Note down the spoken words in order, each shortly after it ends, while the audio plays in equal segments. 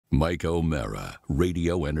Mike O'Mara,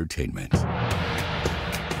 Radio Entertainment.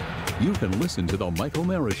 You can listen to The Mike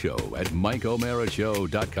O'Mara Show at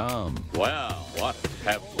MikeO'MaraShow.com. Well, what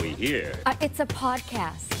have we here? It's a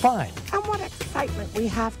podcast. Fine. And what excitement we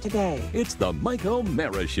have today. It's The Mike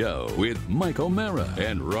O'Mara Show with Mike O'Mara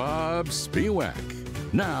and Rob Spiewak.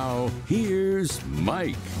 Now, here's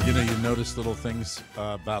Mike. You know, you notice little things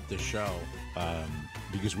about the show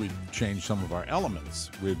because we've changed some of our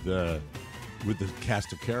elements with the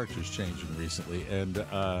cast of characters changing recently. And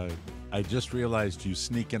I just realized you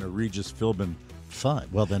sneak in a Regis Philbin. Fine.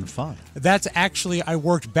 Well, then fine. That's actually, I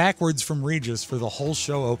worked backwards from Regis for the whole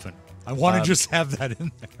show open. I want to just have that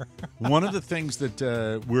in there. One of the things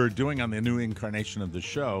that we're doing on the new incarnation of the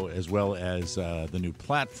show, as well as the new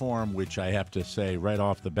platform, which I have to say right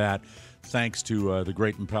off the bat, thanks to the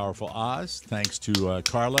great and powerful Oz, thanks to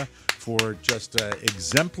Carla for just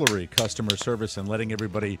exemplary customer service and letting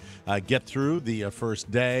everybody get through the first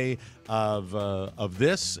day of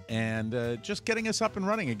this and just getting us up and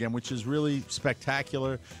running again, which is really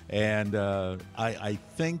spectacular. And I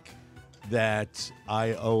think that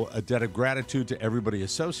I owe a debt of gratitude to everybody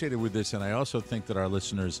associated with this, and I also think that our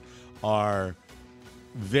listeners are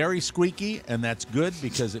very squeaky, and that's good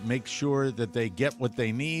because it makes sure that they get what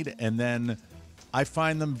they need, and then I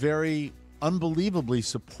find them very unbelievably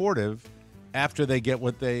supportive after they get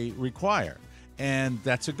what they require, and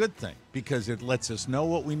that's a good thing because it lets us know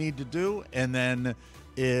what we need to do, and then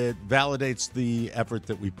it validates the effort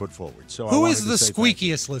that we put forward. So who is the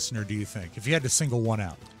squeakiest listener, do you think, if you had to single one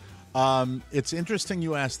out? It's interesting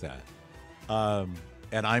you asked that.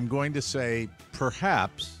 And I'm going to say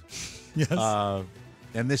perhaps, Yes.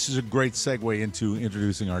 And this is a great segue into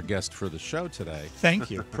introducing our guest for the show today. Thank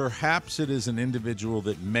you. Perhaps it is an individual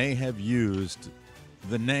that may have used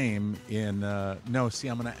the name in, no, see,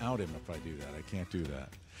 I'm going to out him if I do that. I can't do that.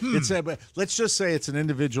 It's let's just say it's an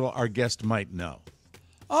individual our guest might know.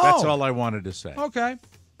 Oh. That's all I wanted to say. Okay.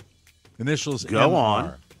 Initials Go MR.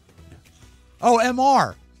 on. Oh,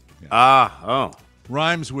 MR.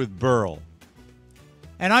 Rhymes with Burl.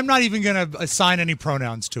 And I'm not even going to assign any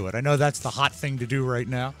pronouns to it. I know that's the hot thing to do right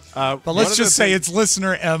now. But one let's of the just say things- it's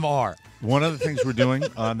listener MR. One of the things we're doing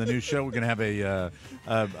on the new show, we're going to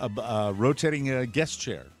have a rotating guest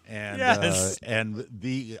chair. And, Yes.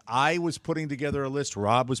 I was putting together a list.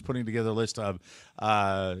 Rob was putting together a list of,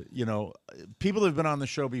 people that have been on the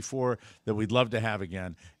show before that we'd love to have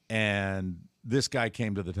again. And this guy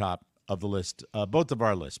came to the top of the list, both of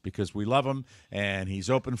our lists, because we love him and he's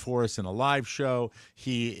open for us in a live show.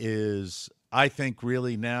 He is, I think,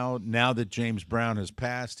 really now that James Brown has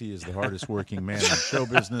passed, he is the hardest working man in show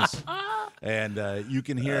business. And you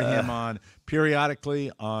can hear him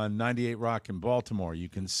periodically on 98 Rock in Baltimore. You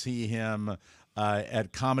can see him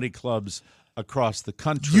at comedy clubs across the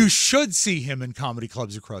country. You should see him in comedy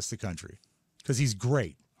clubs across the country because he's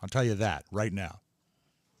great. I'll tell you that right now.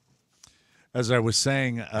 As I was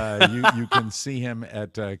saying, you can see him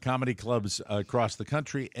at comedy clubs across the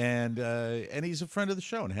country, and he's a friend of the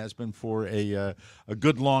show and has been for a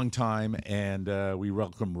good long time. And we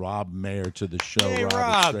welcome Rob Mayer to the show. Hey, Rob,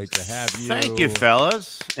 Rob. it's great to have you. Thank you,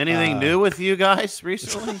 fellas. Anything new with you guys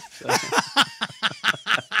recently?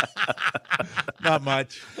 Not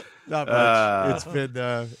much. Not much.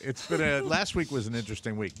 It's been last week was an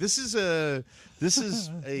interesting week. This is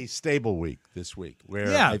a stable week this week where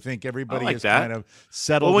Yeah. I think everybody like is that. kind of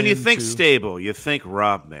settled. Well, when you think into- stable, you think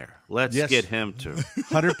Rob Mayer. Let's Yes. get him to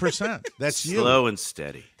 100%. That's you. slow and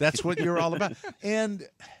steady. That's what you're all about. And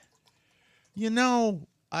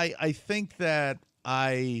I think that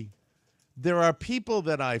there are people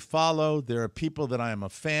that I follow, there are people that I am a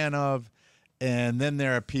fan of, and then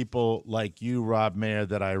there are people like you, Rob Mayer,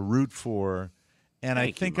 that I root for. And I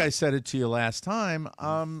Thank you, think Mike. I said it to you last time.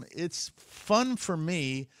 It's fun for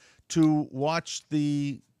me to watch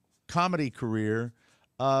the comedy career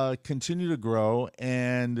continue to grow,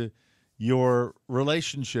 and your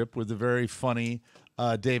relationship with the very funny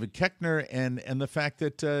David Koechner, and the fact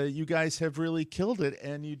that you guys have really killed it,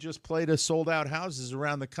 and you just played a sold-out houses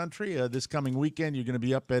around the country. This coming weekend, you're going to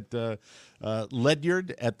be up at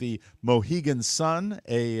Ledyard at the Mohegan Sun,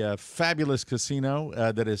 a fabulous casino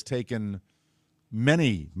that has taken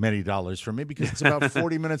many, many dollars from me because it's about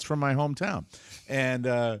 40 minutes from my hometown.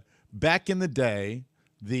 And back in the day,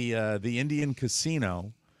 the Indian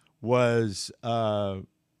Casino was, I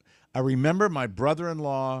remember my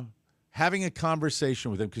brother-in-law having a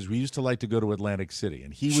conversation with him because we used to like to go to Atlantic City.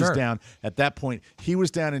 And he was Sure. down, at that point, he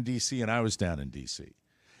was down in D.C. and I was down in D.C.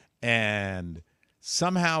 And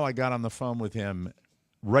somehow I got on the phone with him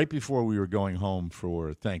right before we were going home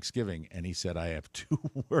for Thanksgiving, and he said, I have two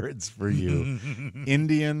words for you,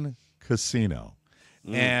 Indian Casino.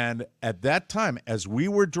 And at that time, as we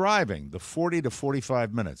were driving the 40 to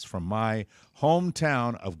 45 minutes from my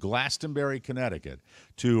hometown of Glastonbury, Connecticut,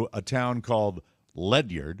 to a town called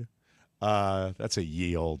Ledyard, that's a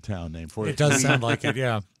ye old town name for it. It does sound like it,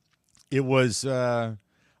 yeah. It was, in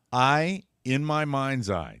my mind's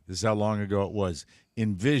eye, this is how long ago it was,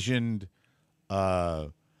 envisioned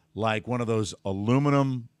like one of those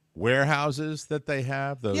aluminum warehouses that they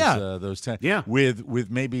have, those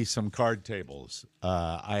with maybe some card tables.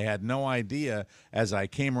 I had no idea as I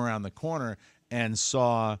came around the corner and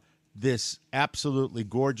saw this absolutely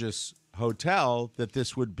gorgeous hotel that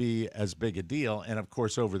this would be as big a deal. And of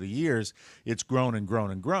course, over the years, it's grown and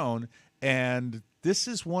grown and grown. And this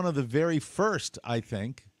is one of the very first, I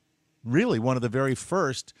think, really one of the very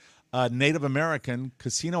first Native American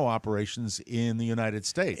casino operations in the United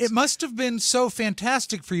States. It must have been so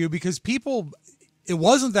fantastic for you because it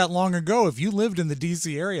wasn't that long ago, if you lived in the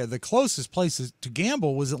D.C. area, the closest place to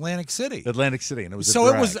gamble was Atlantic City. And it was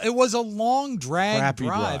so it was a long drive.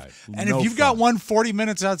 And if you've got 40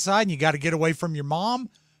 minutes outside and you got to get away from your mom,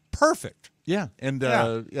 perfect. Yeah, and it's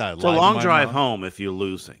a long drive home if you're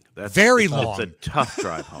losing. That's very long. It's a tough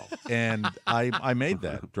drive home. And I made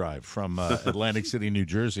that drive from Atlantic City, New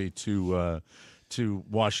Jersey to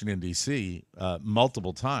Washington, D.C.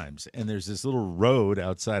 Multiple times. And there's this little road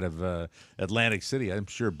outside of Atlantic City. I'm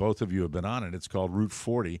sure both of you have been on it. It's called Route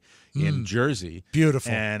 40 in Jersey.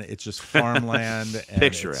 Beautiful. And it's just farmland. And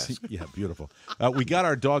picturesque. Yeah, beautiful. We got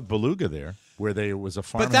our dog Beluga there, where there was a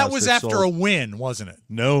farmhouse. But that was after a win, wasn't it?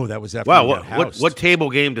 No, that was after what table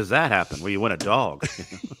game does that happen where you win a dog?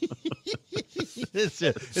 It's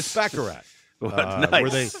Baccarat. Nice. Where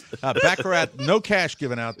they Baccarat, no cash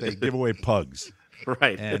given out. They give away pugs.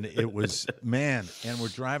 Right. And it was, man, and we're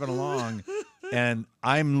driving along, and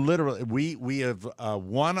I'm literally, we have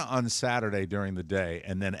won on Saturday during the day,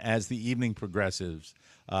 and then as the evening progresses,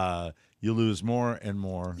 you lose more and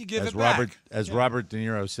more. You give as it back. Robert De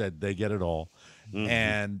Niro said, they get it all. Mm-hmm.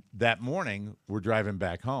 And that morning, we're driving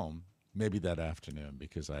back home, maybe that afternoon,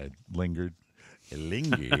 because I had lingered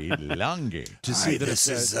longer. To see that this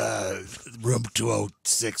is room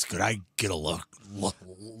 206. Could I get a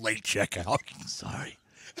late checkout? Sorry.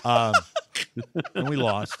 And we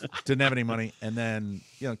lost. Didn't have any money. And then,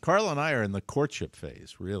 Carla and I are in the courtship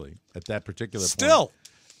phase, really, at that particular point. Still.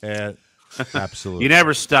 Absolutely. You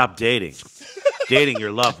never stop dating. Dating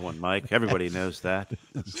your loved one, Mike. Everybody knows that.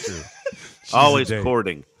 It's true. Always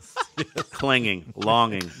courting. Clinging,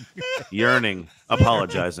 longing, yearning,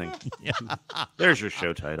 apologizing. There's your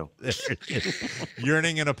show title.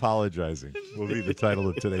 Yearning and Apologizing will be the title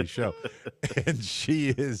of today's show. And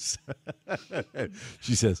she says,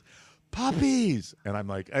 puppies. And I'm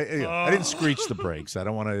like, I didn't screech the brakes. I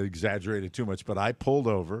don't want to exaggerate it too much, but I pulled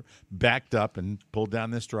over, backed up, and pulled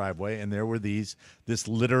down this driveway, and there were this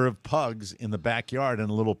litter of pugs in the backyard in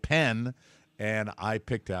a little pen, and I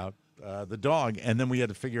picked out the dog, and then we had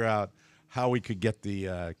to figure out how we could get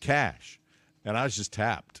the cash. And I was just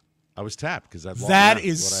tapped. I was tapped because I've lost. That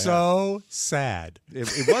is so sad. It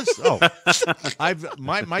was. Oh,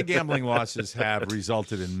 my gambling losses have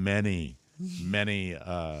resulted in many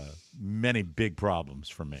big problems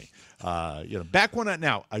for me. Back when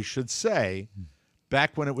I should say,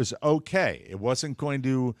 back when it was okay, it wasn't going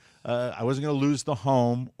to. I wasn't going to lose the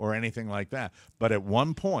home or anything like that. But at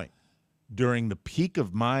one point, during the peak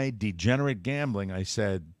of my degenerate gambling, I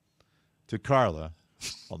said to Carla,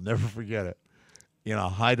 I'll never forget it, in a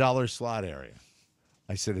high-dollar slot area,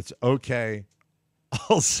 I said, it's okay,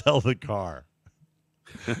 I'll sell the car.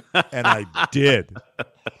 And I did.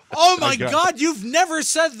 Oh, my God, you've never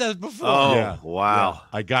said that before. Oh, yeah, wow.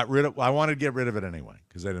 Yeah. I wanted to get rid of it anyway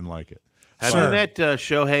because I didn't like it. Have you met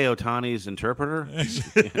Shohei Ohtani's interpreter?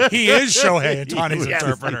 He is Shohei Ohtani's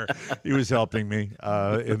interpreter. He was helping me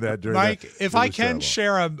in that. Mike, if I can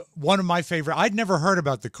share one of my favorite, I'd never heard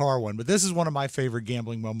about the car one, but this is one of my favorite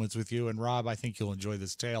gambling moments with you. And Rob, I think you'll enjoy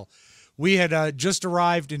this tale. We had just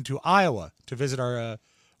arrived into Iowa to visit our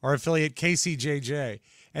affiliate KCJJ,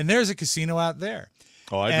 and there's a casino out there.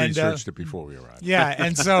 Oh, I researched it before we arrived. Yeah,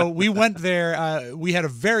 and so we went there. We had a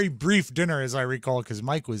very brief dinner, as I recall, because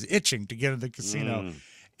Mike was itching to get into the casino.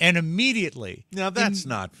 And immediately... Now, that's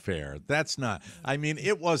not fair. That's not... I mean,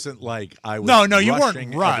 it wasn't like I was you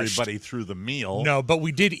weren't rushed. Everybody through the meal. No, but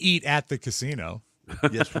we did eat at the casino.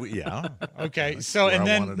 Yes, yeah. Okay, so, and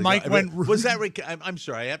then Mike went... Was that... I'm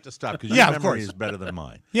sorry, I have to stop, because your memory is better than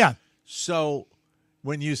mine. Yeah. So...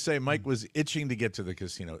 When you say Mike was itching to get to the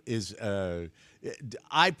casino,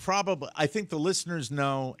 I think the listeners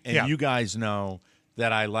know and you guys know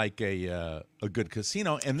that I like a good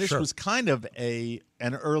casino, and this was kind of an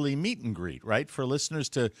early meet and greet, right, for listeners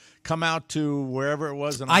to come out to wherever it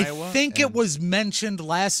was in Iowa. I think it was mentioned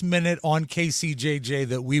last minute on KCJJ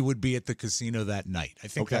that we would be at the casino that night. I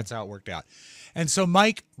think that's how it worked out. And so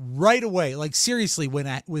Mike, right away, like seriously,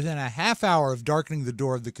 within a half hour of darkening the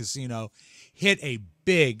door of the casino, hit a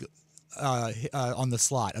big on the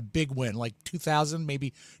slot, a big win, like $2,000,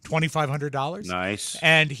 maybe $2,500. Nice.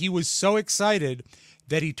 And he was so excited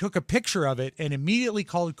that he took a picture of it and immediately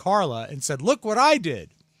called Carla and said, "Look what I did."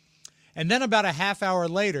 And then about a half hour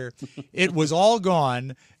later, it was all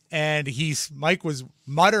gone. And Mike was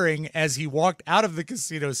muttering as he walked out of the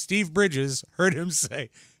casino. Steve Bridges heard him say,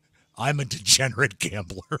 "I'm a degenerate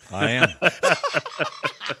gambler." I am.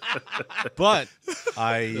 But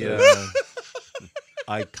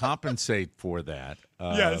I compensate for that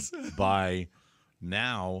by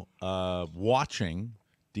now watching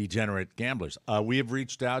Degenerate Gamblers. We have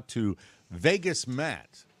reached out to Vegas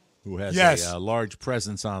Matt, who has a large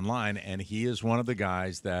presence online, and he is one of the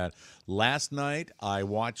guys that last night I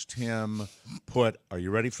watched him put, are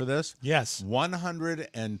you ready for this? Yes.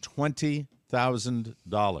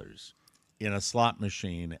 $120,000 in a slot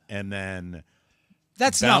machine, and then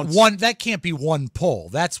that's not one. That can't be one pull.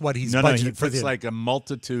 That's what he's budgeted for. It's like a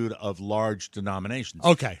multitude of large denominations.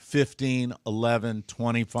 Okay. 15, 11,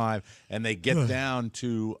 25, and they get down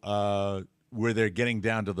to where they're getting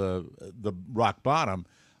down to the rock bottom.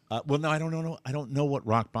 Well, no, I don't know. I don't know what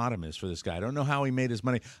rock bottom is for this guy. I don't know how he made his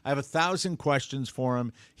money. I have 1,000 questions for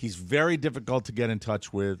him. He's very difficult to get in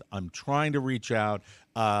touch with. I'm trying to reach out.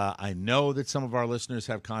 I know that some of our listeners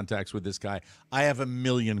have contacts with this guy. I have a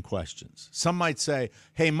million questions. Some might say,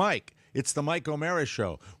 "Hey, Mike, it's the Mike O'Mara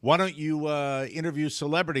Show. Why don't you interview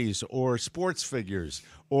celebrities or sports figures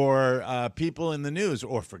or people in the news?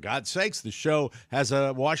 Or, for God's sakes, the show has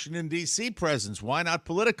a Washington, D.C. presence. Why not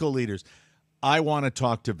political leaders?" I want to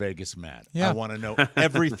talk to Vegas Matt. Yeah. I want to know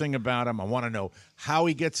everything about him. I want to know how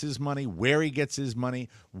he gets his money, where he gets his money,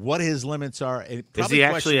 what his limits are. Is he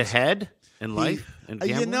actually ahead in life?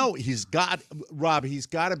 You know, he's got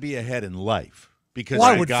to be ahead in life because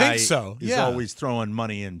I the would guy think so. is always throwing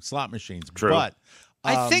money in slot machines. True. But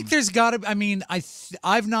I think there's got to. I mean,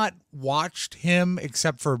 I've not watched him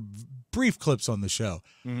except for brief clips on the show.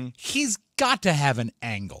 Mm-hmm. He's got to have an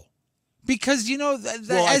angle. Because, you know,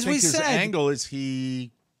 as we said, his angle is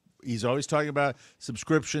he's always talking about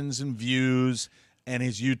subscriptions and views and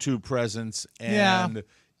his YouTube presence. And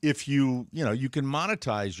if you can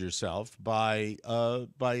monetize yourself by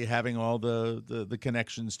having all the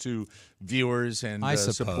connections to viewers and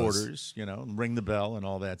supporters, ring the bell and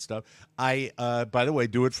all that stuff. By the way,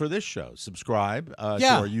 do it for this show. Subscribe to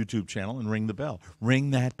our YouTube channel and ring the bell.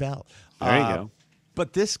 Ring that bell. There you go.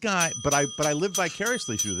 But this guy, but I live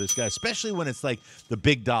vicariously through this guy, especially when it's like the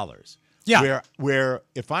big dollars. Yeah. Where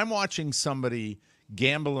if I'm watching somebody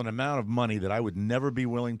gamble an amount of money that I would never be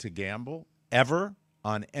willing to gamble ever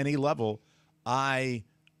on any level, I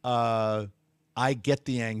get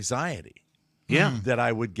the anxiety that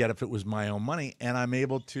I would get if it was my own money, and I'm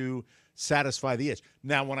able to satisfy the itch.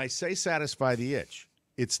 Now, when I say satisfy the itch,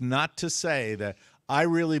 it's not to say that I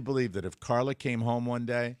really believe that if Carla came home one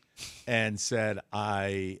day and said,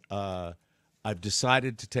 I've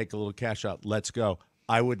decided to take a little cash out, let's go,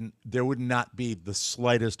 there would not be the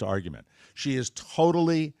slightest argument. She is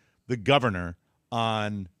totally the governor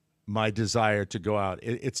on my desire to go out.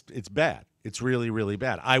 It's bad. It's really, really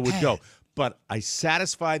bad. I would go. But I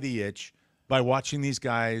satisfy the itch by watching these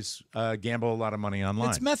guys gamble a lot of money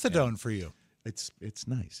online. It's methadone for you. It's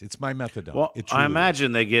nice. It's my methadone. Well, I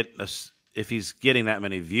imagine they get if he's getting that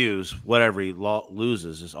many views, whatever he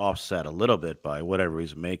loses is offset a little bit by whatever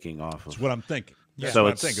he's making off of. That's what I'm thinking. Yeah. So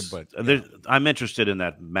I'm thinking, but I'm interested in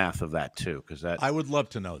that math of that too, because I would love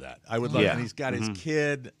to know that. I would love. And he's got his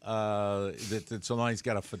kid. That's along. He's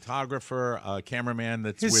got a photographer, a cameraman.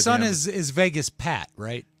 That's his with son him. is Vegas Pat,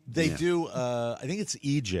 right? They do. I think it's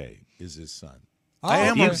EJ is his son. I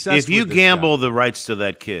am if you gamble the rights to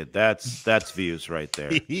that kid, that's views right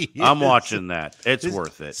there. I'm watching that. It's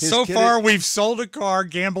worth it. So far, we've sold a car,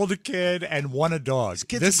 gambled a kid, and won a dog.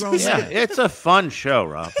 It's a fun show,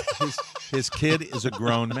 Rob. His kid is a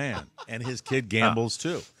grown man, and his kid gambles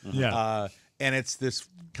too. Yeah, and it's this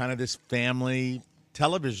family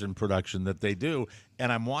television production that they do,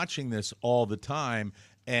 and I'm watching this all the time,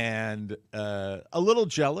 and a little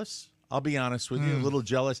jealous. I'll be honest with you, a little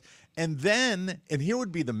jealous. And here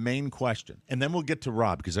would be the main question, and then we'll get to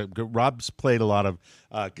Rob, because Rob's played a lot of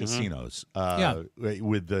casinos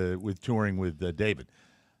with touring with David.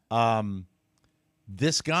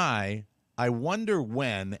 This guy, I wonder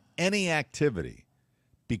when any activity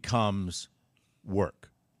becomes work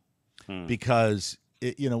because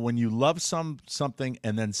when you love something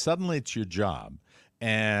and then suddenly it's your job.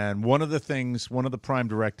 And one of the prime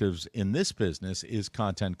directives in this business is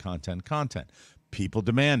content. People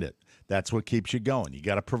demand it. That's what keeps you going. You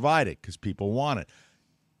got to provide it because people want it.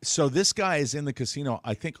 So this guy is in the casino,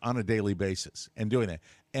 I think, on a daily basis and doing that.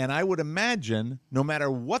 And I would imagine no matter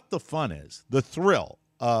what the fun is, the thrill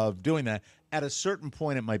of doing that, at a certain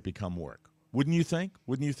point it might become work. Wouldn't you think?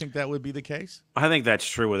 Wouldn't you think that would be the case? I think that's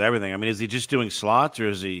true with everything. I mean, is he just doing slots or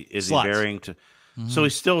is he varying to So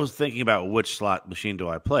he's still thinking about which slot machine do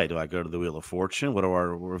I play? Do I go to the Wheel of Fortune? What do our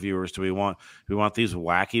reviewers do we want? Do we want these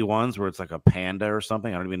wacky ones where it's like a panda or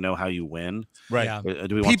something? I don't even know how you win. Right. Yeah.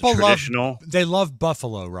 Do we want the traditional? They love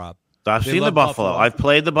Buffalo, Rob. I've seen the Buffalo. I've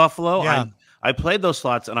played the Buffalo. Yeah. I played those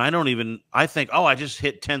slots, and I think, oh, I just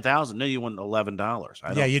hit 10,000. No, you won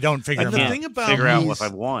 $11. Yeah, you don't figure And them the out. thing about figure out these- what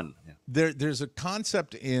I've won. There's a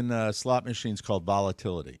concept in slot machines called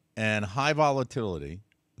volatility, and high volatility,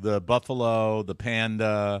 the Buffalo, the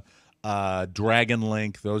Panda, Dragon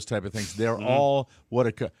Link, those type of things, they're all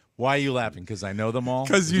why are you laughing? Because I know them all?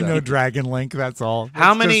 Because you know Dragon Link, that's all.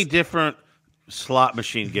 How It's many just- different slot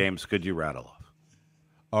machine games could you rattle off?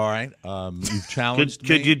 All right. You've challenged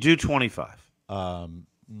Could me. you do 25?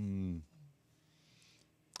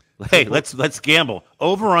 Hey, let's gamble.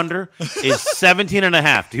 Over under is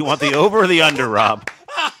 17.5. Do you want the over or the under, Rob?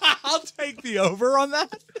 I'll take the over on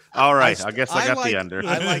that. All right, I guess I got like, the under.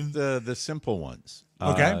 I like the simple ones.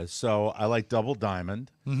 Okay. So I like Double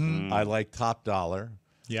Diamond. I like Top Dollar.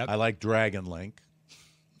 Yep. I like Dragon Link.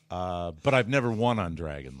 But I've never won on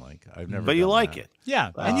Dragon Link. I've never. But you done like that. it.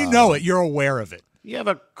 Yeah, and you know it. You're aware of it. You have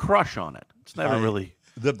a crush on it. It's never really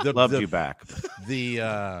loved you back.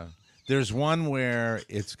 There's one where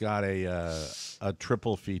it's got a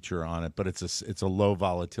triple feature on it, but it's a low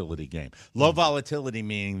volatility game. Low volatility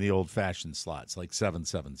meaning the old fashioned slots like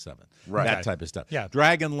 777, Right. that type of stuff. Yeah.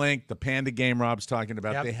 Dragon Link, the Panda game Rob's talking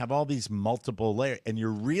about, Yep. they have all these multiple layers, and you're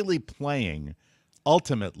really playing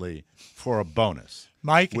ultimately for a bonus.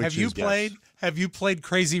 Mike, Which have you is- played? Have you played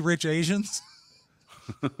Crazy Rich Asians?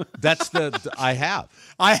 That's I have.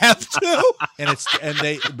 I have too. And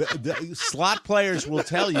the slot players will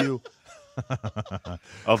tell you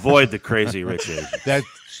Avoid the crazy rich Asian. that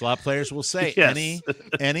slot players will say Yes.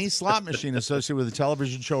 any slot machine associated with a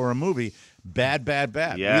television show or a movie, bad.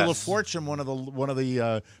 Yes. Wheel of Fortune, one of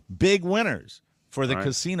the big winners for the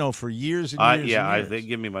casino for years and years. Yeah, and years. they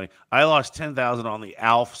give me money. I lost 10,000 on the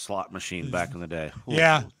Alf slot machine back in the day. Ooh,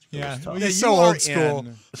 Yeah, it was yeah. tough. Well, Yeah, you're so you are old school.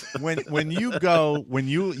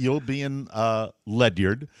 you'll be in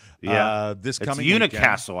Ledyard. Yeah, this it's coming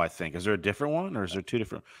Unicastle, I think. Is there a different one, or is there two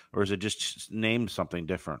different, or is it just named something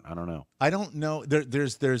different? I don't know. I don't know.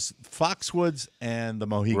 There's Foxwoods and the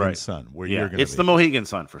Mohegan Right. Sun where Yeah, you're going to it's the Mohegan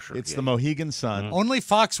Sun for sure. It's yeah. the Mohegan Sun. Only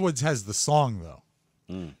Foxwoods has the song though.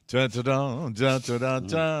 Dun, dun, dun, dun, dun, dun, dun,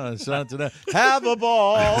 dun, dun, dun. Have a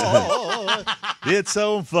ball. It's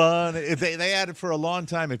so fun. They had it for a long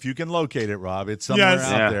time. If you can locate it, Rob, it's somewhere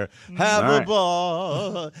Yes. out Yeah. there. Have All a right.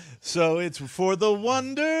 ball. So it's for the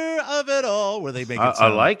wonder of it all, where they make it I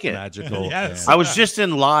sound like it. magical. Yes. I was just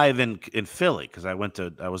in live in Philly because I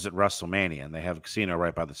was at WrestleMania and they have a casino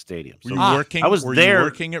right by the stadium. So Were you working? I was were there. You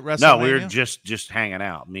working at WrestleMania? No, we were just hanging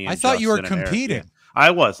out. Me and I thought you were Justin and Eric. competing. Yeah.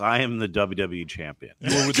 I was. I am the WWE champion.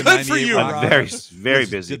 You were with the Good for 98 you, Rock. Rob. Very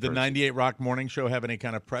busy. Did the person. 98 Rock Morning Show have any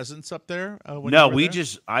kind of presence up there? When No, you were there?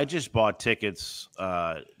 I just bought tickets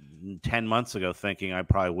 10 months ago thinking I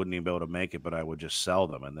probably wouldn't even be able to make it, but I would just sell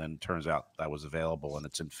them. And then turns out that was available and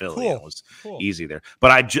it's in Philly. Cool. It was easy there.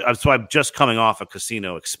 But I'm just coming off a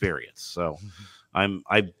casino experience. So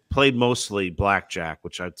I played mostly blackjack,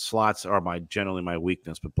 which slots are generally my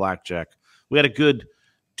weakness, but blackjack, we had a good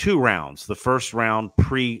 2 rounds. The first round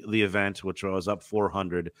pre the event, which I was up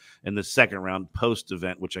 400, and the second round post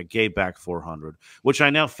event, which I gave back 400, which I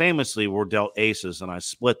now famously were dealt aces, and I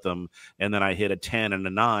split them, and then I hit a 10 and a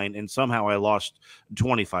 9, and somehow I lost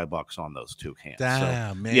 $25 on those 2 hands.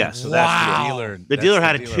 Damn, man. Yeah, so Wow. that's the dealer. the That's dealer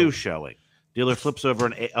had a dealer. 2 showing. Dealer flips over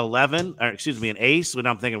an 11, or excuse me, an ace. And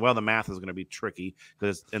I'm thinking, well, the math is going to be tricky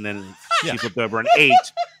and then she flipped over an 8,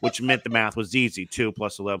 which meant the math was easy. 2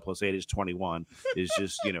 plus 11 plus 8 is 21. Is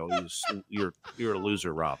just you're a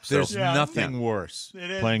loser, Rob. So There's nothing worse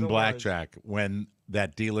It is playing the blackjack when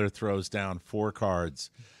that dealer throws down 4 cards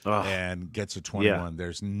Ugh. and gets a 21. Yeah.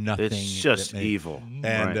 There's nothing. it's just that makes- evil. And,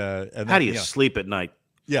 Right. and How do then, you sleep at night?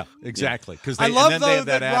 Yeah, exactly. Because I love, and then they have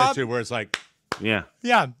though, that that Rob- attitude where it's like, Yeah.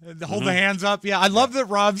 Yeah, hold the hands up. Yeah, I love that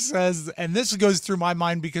Rob says, and this goes through my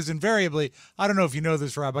mind because invariably, I don't know if you know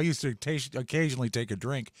this, Rob. I used to occasionally take a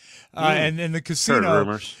drink, and in the casino, Heard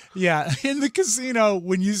rumors. yeah, in the casino,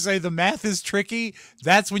 when you say the math is tricky,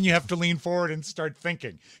 that's when you have to lean forward and start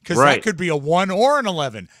thinking because that Right. could be a 1 or an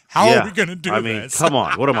 11. How Yeah. are we going to do I mean, this? come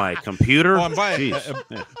on. What am I, a computer? Oh, and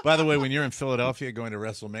Jeez. by the way, when you're in Philadelphia going to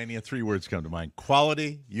WrestleMania, 3 words come to mind: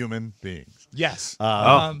 quality human beings. Yes.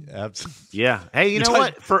 Absolutely. Yeah. Hey, you know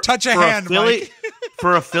touch- what? touch a for hand, Philly, Mike.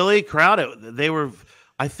 for a Philly crowd, they were.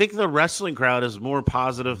 I think the wrestling crowd is more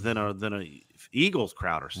positive than a Eagles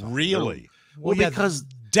crowd or something. Really? Well, yeah, because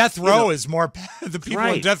Death Row is more. The people in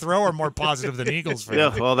Right. Death Row are more positive than Eagles fans.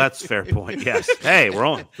 yeah. Well, that's a fair point. Yes. Hey,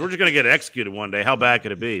 we're just gonna get executed one day. How bad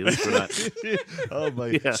could it be? At least we're not. Oh my!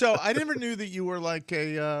 Yeah. So I never knew that you were like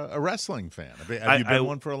a wrestling fan. Have you been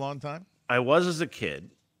one for a long time? I was as a kid.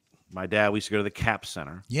 My dad. We used to go to the Cap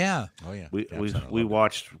Center. Yeah. Oh yeah. We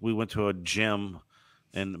went to a gym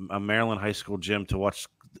in a Maryland high school gym to watch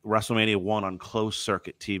WrestleMania 1 on closed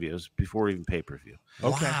circuit TV. It was before even pay-per-view.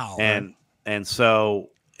 Okay. Wow.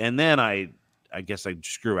 And then I guess I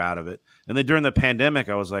just grew out of it. And then during the pandemic,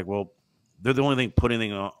 I was like, well, they're the only thing putting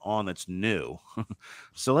anything on that's new.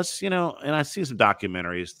 So let's, and I see some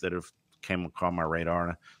documentaries that have came across my radar,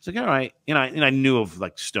 and I was like, all right, and I knew of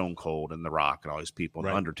like Stone Cold and The Rock and all these people, and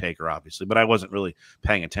Right. Undertaker, obviously, but I wasn't really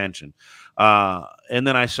paying attention. And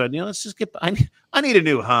then I said, let's just I need a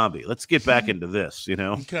new hobby. Let's get back into this,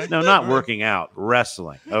 Okay. No, not working out,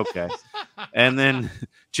 wrestling. Okay. And then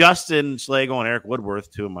Justin Slagle and Eric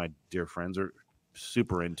Woodworth, two of my dear friends, are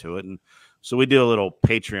super into it, and so we do a little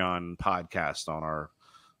Patreon podcast on our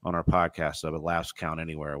podcast of it, Laughs Count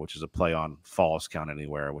Anywhere, which is a play on Falls Count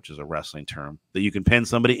Anywhere, which is a wrestling term that you can pin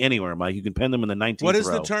somebody anywhere, Mike. You can pin them in the 19th What is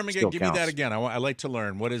row. the term again? Still Give me counts. that again. I like to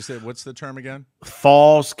learn. What is it? What's the term again?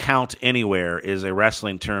 Falls Count Anywhere is a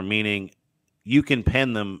wrestling term, meaning you can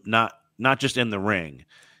pin them not just in the ring.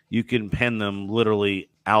 You can pin them literally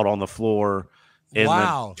out on the floor in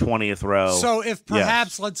Wow. the 20th row. So if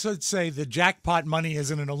perhaps, Yes. let's say the jackpot money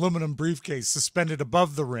is in an aluminum briefcase suspended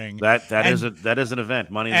above the ring, that and- is an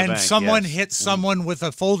event, Money in the and Bank. someone yes. hits someone with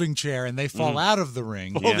a folding chair and they fall out of the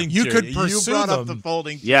ring, Folding you chair. could pursue You brought up them. the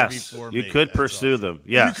folding chair Yes, before you me. could That's pursue awesome. them.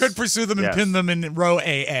 Yes, You could pursue them and Yes. pin them in row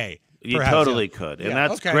AA. You perhaps, totally yeah. could. And Yeah,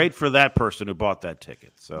 that's okay. great for that person who bought that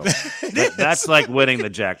ticket. So that's like winning the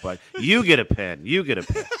jackpot. You get a pin. You get a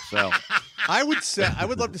pin. So I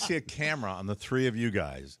would love to see a camera on the three of you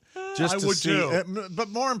guys. Just I to would see, too. but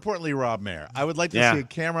more importantly, Rob Mayer. I would like to Yeah. see a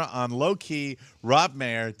camera on low key Rob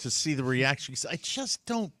Mayer to see the reaction. 'Cause I just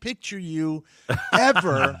don't picture you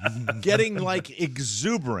ever getting like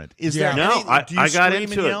exuberant. Is Yeah. there? no, any, do you I got scream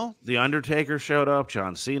into and it. yell? The Undertaker showed up,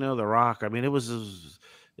 John Cena, The Rock. I mean, it was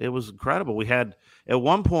incredible. We had at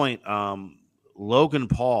one point Logan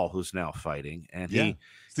Paul, who's now fighting, and Yeah.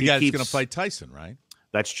 It's the he guy that's keeps- going to fight Tyson, right?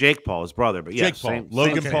 That's Jake Paul, his brother. But yeah, Jake Paul.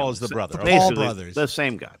 Logan Paul is the brother. The Okay. Paul Basically, brothers. the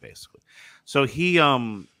same guy, basically. So he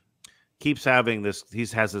keeps having this. He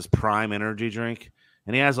has this Prime energy drink,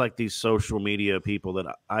 and he has like these social media people that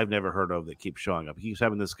I've never heard of that keep showing up. He keeps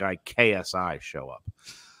having this guy KSI show up.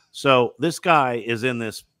 So this guy is in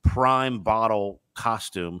this Prime bottle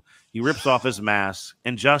costume. He rips off his mask,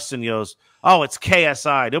 and Justin goes, "Oh, it's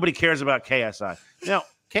KSI. Nobody cares about KSI." Now,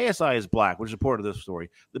 KSI is black, which is important to this story.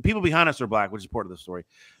 The people behind us are black, which is important to this story.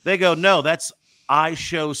 They go, "No, that's I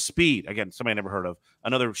Show Speed." Again, somebody I never heard of.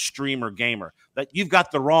 Another streamer gamer. That you've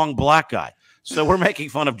got the wrong black guy. So we're making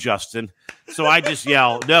fun of Justin. So I just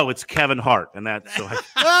yell, "No, it's Kevin Hart," and that. So,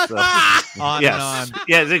 On yes, and on.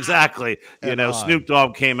 yes, exactly. And on. Snoop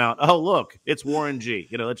Dogg came out. Oh, look, it's Warren G.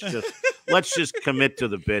 Let's just commit to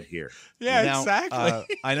the bit here. Yeah, Now,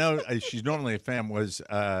 exactly. I know she's normally a fan. Was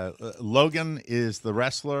Logan is the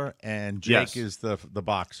wrestler and Jake Yes. is the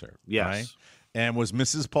boxer. Yes. Right? And was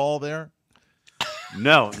Mrs. Paul there?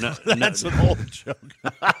 No, That's an old joke.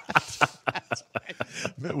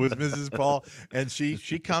 With Mrs. Paul, and she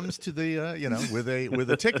comes to the with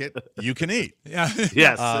a ticket you can eat. Yeah.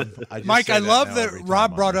 yes. Mike, I love now that every time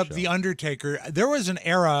Rob on brought the up show. The Undertaker. There was an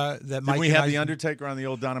era that Did Mike we and have I- the Undertaker on the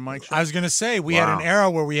old Don and Mike show? I was going to say we had an Wow. era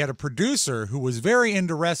where we had a producer who was very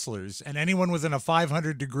into wrestlers, and anyone within a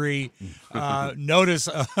 500-degree notice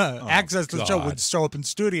access to the show God. would show up in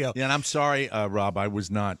studio. Yeah, and I'm sorry, Rob, I was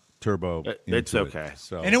not turbo. It's into okay. It,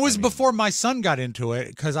 so And it was I mean, before my son got into it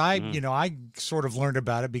because I sort of learned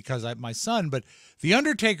about it because my son. But The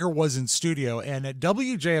Undertaker was in studio, and at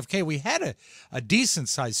WJFK we had a decent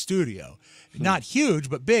sized studio, not huge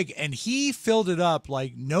but big, and he filled it up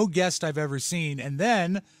like no guest I've ever seen. And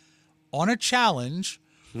then on a challenge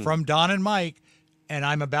from Don and Mike, and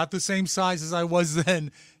I'm about the same size as I was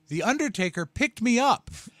then. The Undertaker picked me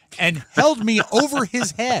up and held me over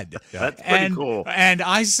his head. That's pretty cool. And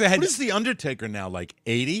I said, what is the Undertaker now, like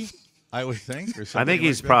 80, I would think? Or something I think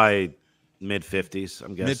he's like probably mid-50s,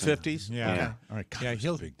 I'm guessing. mid-50s? Yeah. Okay. All right. God, yeah, he's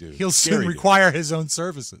a big dude. he'll Scary soon dude. require his own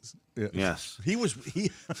services. Yeah. Yes. He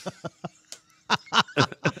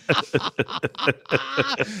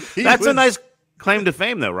That's a nice claim to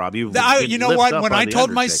fame, though, Rob. You know lived what? up When on I The told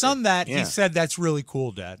my Undertaker. son that, Yeah. he said, "That's really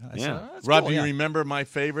cool, Dad." I Yeah. said, "Oh, that's Rob, cool, do you yeah." remember my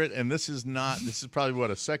favorite? And this is probably what,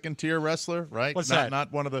 a second tier wrestler, right? What's not, that?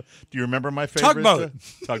 Not one of the. Do you remember my favorite? Tugboat.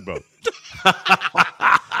 Tugboat.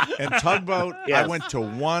 And Tugboat, Yes. I went to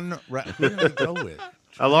one. Who did I go with?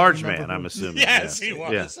 A large man, I'm assuming. Yes, yeah. he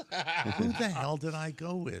was. Yeah. Who the hell did I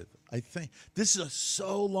go with? I think this is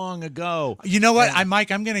so long ago. You know what,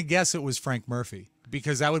 Mike? I'm going to guess it was Frank Murphy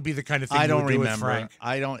because that would be the kind of thing I you don't would do with remember. Frank.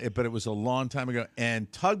 I don't. But it was a long time ago.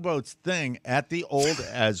 And Tugboat's thing at the old,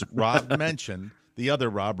 as Rob mentioned, the other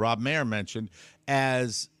Rob Mayer mentioned,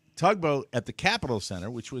 as Tugboat at the Capitol Center,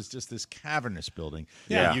 which was just this cavernous building.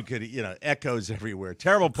 Yeah. You could, echoes everywhere.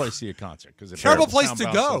 Terrible place to see a concert because Terrible place to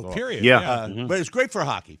go. Period. Yeah. But it was great for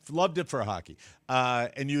hockey. Loved it for hockey.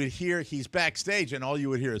 And you would hear he's backstage, and all you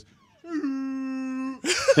would hear is.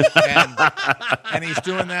 and he's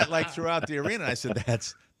doing that like throughout the arena. I said,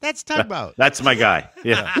 that's Tugboat. That's my guy.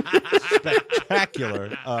 Yeah.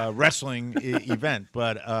 Spectacular wrestling event.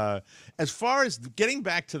 But as far as getting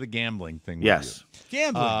back to the gambling thing, with Yes.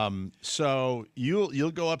 Gambling. so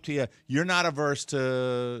you'll go up to you're not averse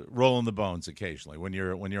to rolling the bones occasionally when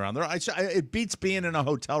you're on there. It beats being in a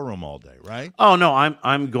hotel room all day, right? Oh no,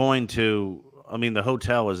 I'm going to. I mean, the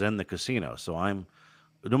hotel is in the casino, so I'm.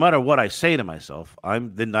 No matter what I say to myself,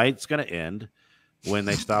 the night's going to end when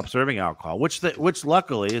they stop serving alcohol, which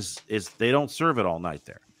luckily is they don't serve it all night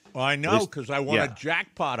there. Well, I know because I won a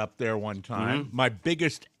jackpot up there one time, my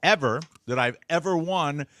biggest ever that I've ever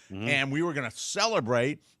won, and we were going to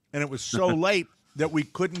celebrate, and it was so late that we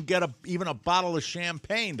couldn't get even a bottle of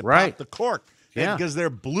champagne to pop the cork. Yeah. Because they're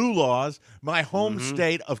blue laws, my home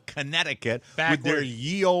state of Connecticut, with their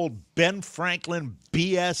ye old Ben Franklin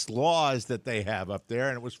BS laws that they have up there,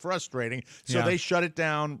 and it was frustrating. So they shut it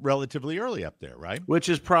down relatively early up there, right? Which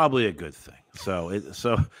is probably a good thing.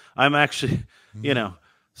 So I'm actually,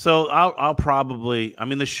 so I'll probably. I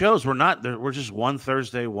mean, the shows we're just one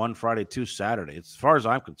Thursday, one Friday, two Saturday. As far as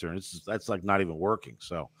I'm concerned, that's like not even working.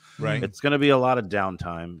 So it's going to be a lot of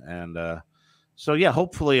downtime, and so yeah,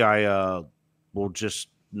 hopefully I will just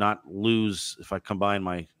not lose if I combine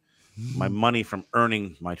my money from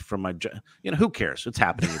earning from my who cares? It's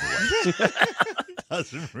happening either way.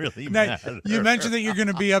 Doesn't really Now, matter. you mentioned that you're going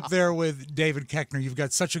to be up there with David Koechner. You've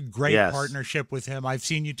got such a great Yes. partnership with him. I've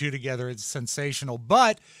seen you two together. It's sensational.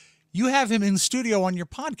 But you have him in studio on your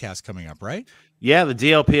podcast coming up, right? Yeah, the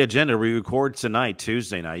DLP Agenda. We record tonight,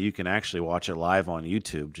 Tuesday night. You can actually watch it live on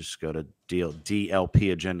YouTube. Just go to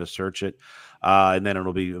DLP Agenda, search it, and then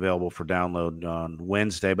it'll be available for download on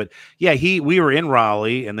Wednesday. But yeah, we were in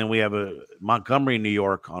Raleigh, and then we have a Montgomery, New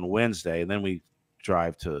York on Wednesday, and then we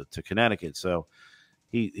drive to Connecticut. So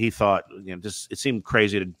he thought, it seemed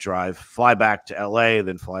crazy to fly back to LA,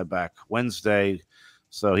 then fly back Wednesday.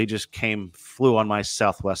 So he just flew on my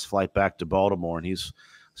Southwest flight back to Baltimore, and he's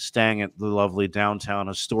staying at the lovely downtown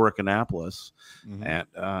historic Annapolis and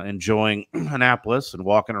enjoying Annapolis and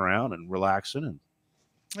walking around and relaxing.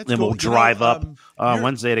 And then we'll drive up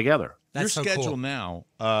Wednesday together. Your That's so schedule cool. now,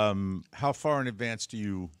 how far in advance do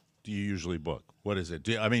you usually book? What is it?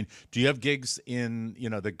 Do you have gigs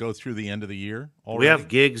that go through the end of the year already? We have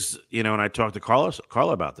gigs, and I talked to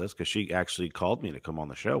Carla about this because she actually called me to come on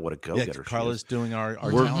the show. What a go-getter. Carla's doing our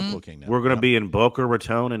We're- talent booking now. We're going to be in Boca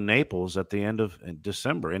Raton and Naples at the end of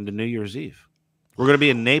December, into New Year's Eve. We're going to be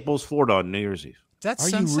in Naples, Florida on New Year's Eve.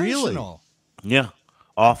 That's Are you really? sensational. Yeah,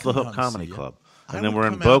 Off the come Hook out and Comedy see you. Club. I And then would we're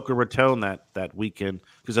in come out- Boca Raton that weekend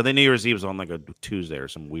because I think New Year's Eve is on like a Tuesday or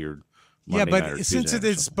some weird Monday night or but since Tuesday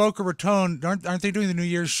or it's something. Boca Raton, aren't they doing the New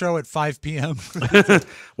Year's show at 5 p.m.?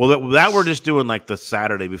 Well, that we're just doing like the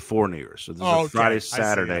Saturday before New Year's. So this Oh, is okay. Friday, I see,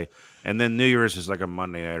 Saturday, and then New Year's is like a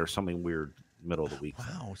Monday night or something weird middle of the week.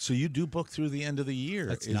 Wow, so you do book through the end of the year.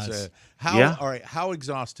 That's nuts. All right, how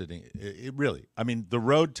exhausted it really? I mean, the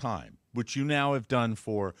road time, which you now have done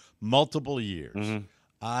for multiple years.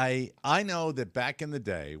 I know that back in the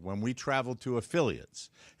day when we traveled to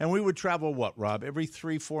affiliates, and we would travel what, Rob, every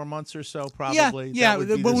 3-4 months or so, probably. Yeah. That would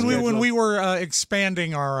be the When schedule? we were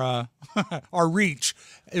expanding our our reach,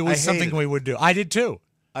 it was I something hated we would do. I did too.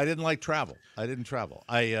 I didn't like travel. I didn't travel.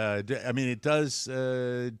 I mean, it does.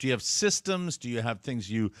 Do you have systems? Do you have things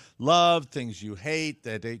you love, things you hate?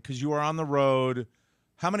 Because you are on the road.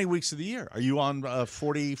 How many weeks of the year? Are you on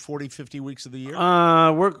 40, 50 weeks of the year?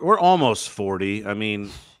 We're almost 40. I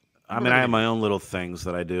mean, I have my own little things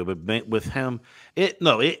that I do, but with him,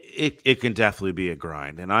 it can definitely be a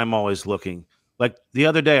grind. And I'm always looking. Like the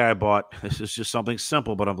other day, I bought. This is just something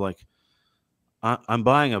simple, but I'm like, I'm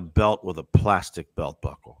buying a belt with a plastic belt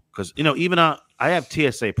buckle because even I have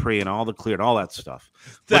TSA pre and all the clear and all that stuff,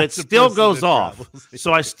 but it still goes off.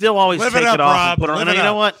 So I still always take it off and put it on. And you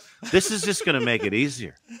know what? This is just going to make it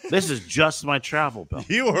easier. This is just my travel belt.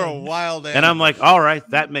 You are a wild animal. And I'm like, all right,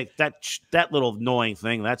 that little annoying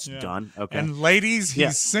thing that's done. Okay. And ladies,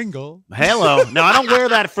 he's single. Hello. No, I don't wear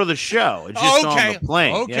that for the show. It's just on the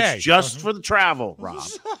plane. Okay. It's just for the travel, Rob.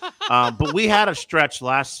 But we had a stretch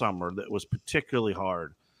last summer that was particularly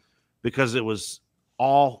hard because it was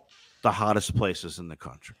all the hottest places in the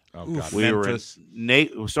country. Oh, God.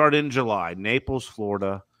 We started in July, Naples,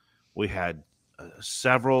 Florida. We had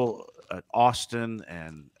several at Austin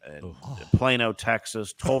and Plano,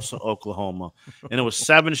 Texas, Tulsa, Oklahoma, and it was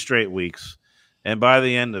 7 straight weeks. And by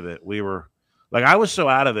the end of it, we were like, I was so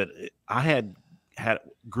out of it. I had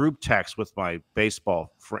group texts with my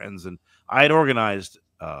baseball friends, and I had organized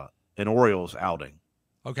an Orioles outing.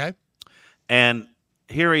 Okay. And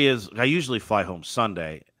here he is. I usually fly home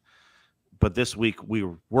Sunday, but this week we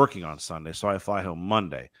were working on Sunday, so I fly home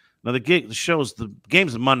Monday. Now the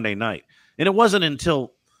game's Monday night, and it wasn't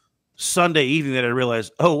until Sunday evening that I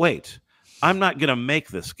realized, oh wait, I'm not gonna make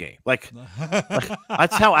this game. Like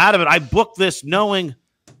that's how out of it I booked this, knowing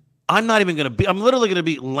I'm not even gonna be. I'm literally gonna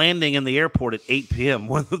be landing in the airport at 8 p.m.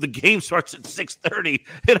 when the game starts at 6:30,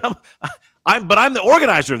 and I'm the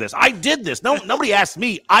organizer of this. I did this. Nobody asked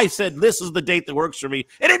me. I said this is the date that works for me,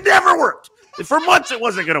 and it never worked. For months, it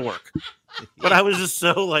wasn't going to work. But I was just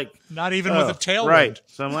so like, not even with a tailwind, right?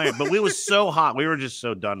 So I'm like, but we was so hot. We were just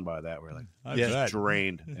so done by that. We're like, just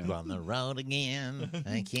drained. On the road again.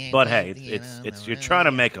 I can't. But hey, it's you're trying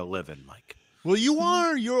to make a living, Mike. Well, you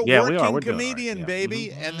are. You're a we are. working comedian, right. baby.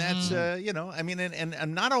 Mm-hmm. And that's,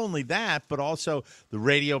 and not only that, but also the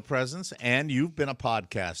radio presence. And you've been a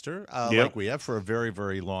podcaster like we have for a very,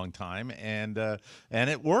 very long time. And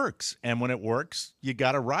it works. And when it works, you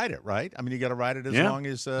got to ride it, right? I mean, you got to ride it as long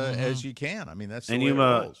as you can. I mean, that's the way it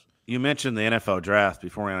rolls. You mentioned the NFL draft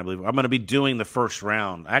beforehand, I believe. I'm going to be doing the first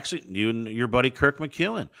round. Actually, you and your buddy Kirk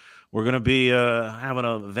McEwen. We're going to be having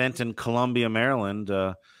an event in Columbia, Maryland.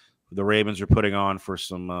 The Ravens are putting on for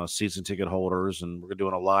some season ticket holders, and we're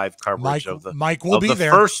doing a live coverage of the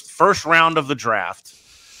first round of the draft.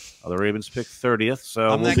 The Ravens pick 30th,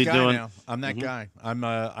 so we'll be doing. Now. I'm that guy.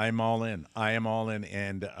 I'm all in. I am all in,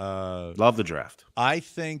 and love the draft. I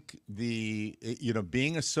think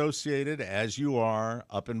being associated as you are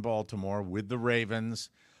up in Baltimore with the Ravens,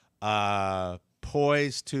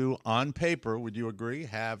 poised to, on paper, would you agree,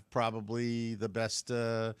 have probably the best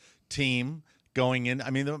team going in.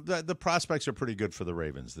 I mean, the prospects are pretty good for the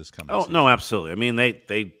Ravens this coming season. No, absolutely. I mean,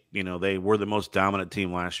 they were the most dominant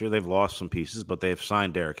team last year. They've lost some pieces, but they've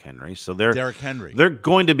signed Derrick Henry. So they're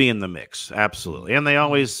going to be in the mix, absolutely. And they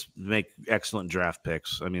always make excellent draft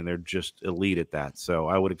picks. I mean, they're just elite at that. So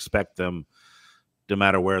I would expect them, no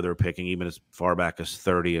matter where they're picking, even as far back as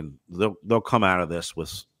 30, and they'll come out of this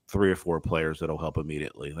with 3 or 4 players that'll help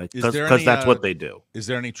immediately, because that's what they do. Is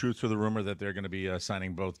there any truth to the rumor that they're going to be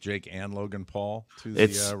signing both Jake and Logan Paul to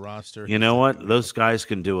the roster? You know what? Those guys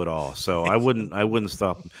can do it all. So I wouldn't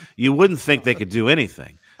stop them. You wouldn't think they could do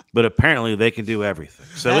anything, but apparently they can do everything.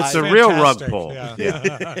 So it's a real rug pull. Yeah.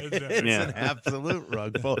 It's an absolute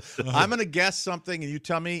rug pull. I'm going to guess something, and you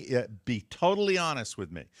tell me. Be totally honest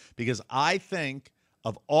with me, because I think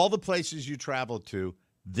of all the places you traveled to,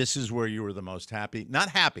 this is where you were the most happy. Not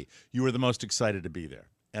happy. You were the most excited to be there.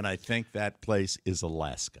 And I think that place is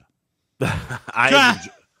Alaska.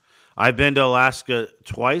 I've been to Alaska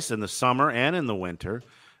twice, in the summer and in the winter,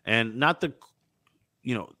 and not the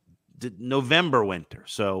November winter.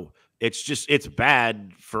 So it's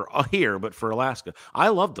bad for here, but for Alaska, I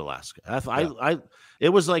loved Alaska. It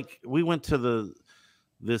was like we went to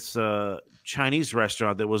this Chinese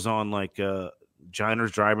restaurant that was on like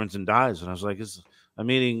Diners, Drive-Ins, and Dives, and I was like, I'm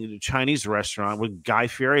eating a Chinese restaurant where Guy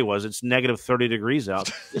Fieri was. It's negative 30 degrees out.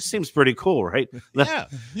 This seems pretty cool, right? Yeah.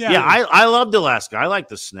 I loved Alaska. I liked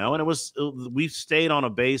the snow, and we stayed on a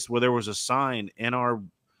base where there was a sign in our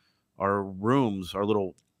rooms, our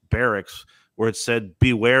little barracks, where it said,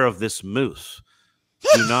 "Beware of this moose."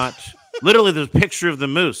 Do not. Literally, there's a picture of the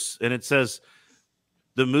moose, and it says,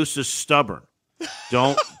 "The moose is stubborn.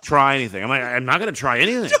 Don't try anything." I'm like, I'm not going to try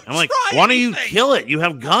anything. I'm like, why don't you kill it? You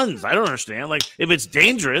have guns. I don't understand. Like, if it's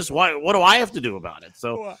dangerous, what do I have to do about it?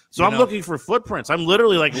 So I'm looking for footprints. I'm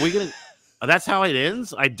literally like, That's how it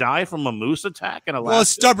ends. I die from a moose attack in Alaska. Well, a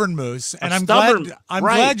stubborn moose, and I'm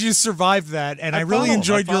glad you survived that. And I really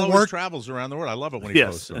enjoyed your work. His travels around the world. I love it when he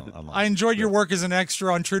posts it online. I enjoyed your work as an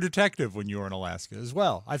extra on True Detective when you were in Alaska as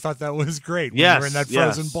well. I thought that was great. When you were in that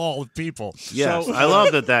frozen ball of people. Yes, so, I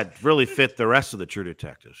love that really fit the rest of the True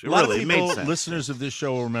Detectives. It really made sense. Listeners of this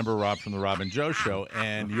show will remember Rob from the Rob and Joe Show,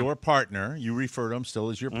 and your partner. You refer to him still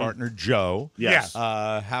as your partner, Joe. Yes.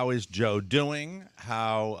 How is Joe doing?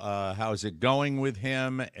 How is it going with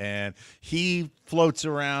him? And he floats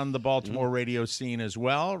around the Baltimore radio scene as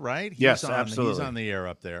well, right? Yes, absolutely. He's on the air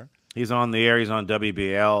up there. He's on the air. He's on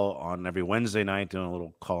WBL on every Wednesday night doing a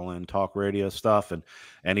little call-in talk radio stuff,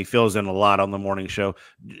 and he fills in a lot on the morning show.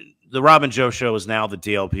 The Rob and Joe Show is now the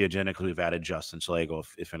DLP agenda because we've added Justin Schlegel,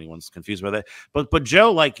 if anyone's confused by that. But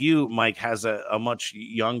Joe, like you, Mike, has a much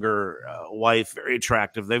younger wife, very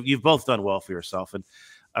attractive. You've both done well for yourself. And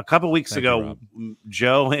a couple weeks ago,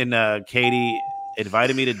 Joe and Katie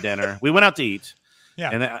invited me to dinner. We went out to eat,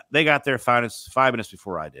 and they got there 5 minutes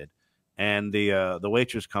before I did. And the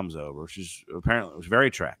waitress comes over. She's apparently was very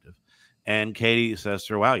attractive. And Katie says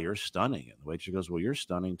to her, "Wow, you're stunning." And the waitress goes, "Well, you're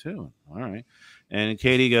stunning too." All right. And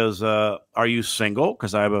Katie goes, "Are you single?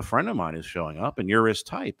 Because I have a friend of mine who's showing up, and you're his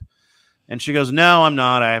type." And she goes, "No, I'm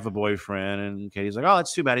not. I have a boyfriend." And Katie's like, "Oh,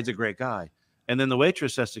 that's too bad. He's a great guy." And then the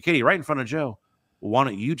waitress says to Katie, right in front of Joe, "Why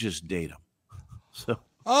don't you just date him?" So.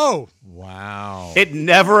 Oh, wow! It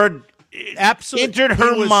never absolutely entered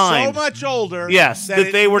her mind. So much older, that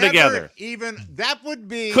they were together. Even that would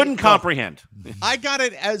be couldn't comprehend. I got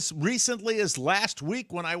it as recently as last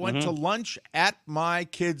week when I went to lunch at my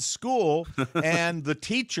kid's school, and the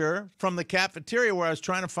teacher from the cafeteria, where I was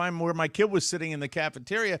trying to find where my kid was sitting in the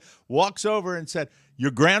cafeteria, walks over and said,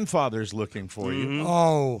 "Your grandfather's looking for you."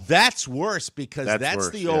 Oh, that's worse because that's worse,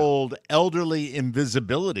 the old elderly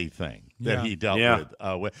invisibility thing that he dealt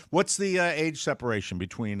with. What's the age separation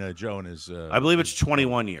between Joe and his? I believe it's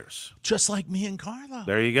 21 years. Just like me and Carla.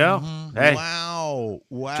 There you go. Hey, wow.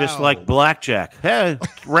 Just like blackjack. Hey,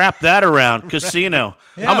 wrap that around casino.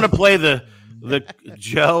 I'm going to play the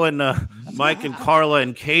Joe and Mike and Carla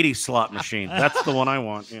and Katie slot machine. That's the one I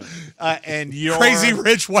want. Yeah. And you're crazy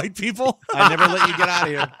rich white people. I never let you get out of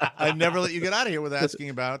here. I never let you get out of here with asking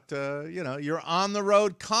about, you're on the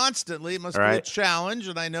road constantly. It must be a challenge.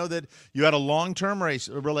 And I know that you had a long-term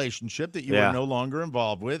relationship that you are no longer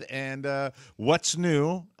involved with. And what's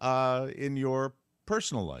new in your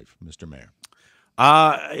personal life, Mr. Mayor?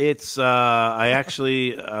 I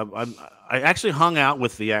actually hung out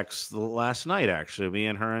with the ex last night. Actually, me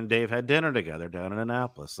and her and Dave had dinner together down in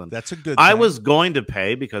Annapolis, and that's a good. I was going to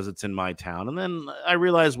pay because it's in my town, and then I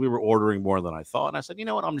realized we were ordering more than I thought, and I said, "You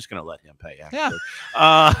know what? I'm just going to let him pay." Actually,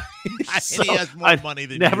 so he has more money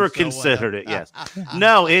than never you, considered it. Yes,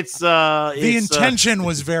 no, it's the intention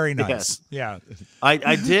was very nice. Yes. Yeah,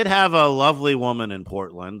 I did have a lovely woman in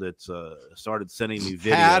Portland that started sending me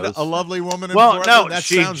videos. Had a lovely woman in Portland? No, that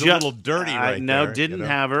she sounds a little dirty, right? No, there, didn't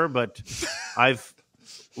have her, but I've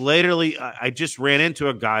latterly I just ran into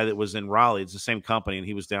a guy that was in Raleigh. It's the same company, and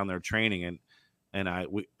he was down there training, and I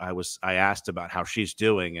asked about how she's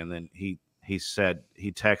doing, and then he said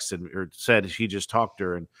he texted or said he just talked to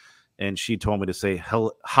her, and she told me to say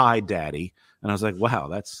hi, Daddy. And I was like, wow,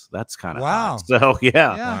 that's kind of hot. So,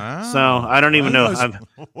 Wow. So I don't even know.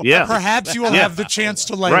 Perhaps you will have the chance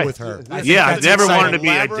to lay with her. I've never wanted to be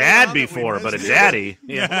a dad before, but a daddy.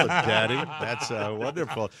 Daddy. That's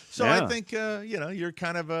wonderful. So I think, you're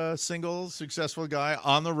kind of a single, successful guy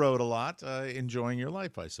on the road a lot, enjoying your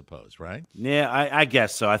life, I suppose, right? Yeah, I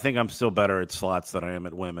guess so. I think I'm still better at slots than I am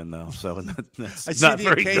at women, though. So that's I see not the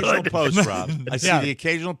very occasional good. post, Rob. I see the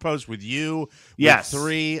occasional post with you, with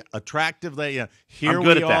 3 attractive ladies. Here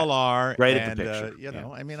we all are. Great at the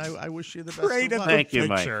picture. I mean, I wish you the best Great of at luck. the Thank you,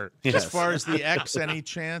 Mike. Yes. As far as the ex, any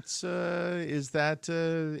chance is that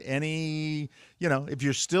any, if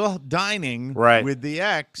you're still dining with the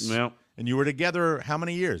ex, and you were together, how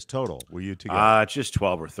many years total were you together? Just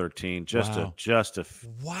 12 or 13. Just a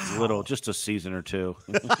season or two.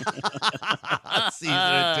 Season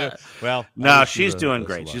or two. Well, no, she's doing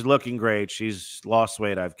great. She's looking great. She's lost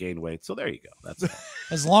weight. I've gained weight. So there you go. That's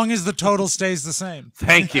as long as the total stays the same.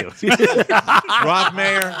 Thank you. Rob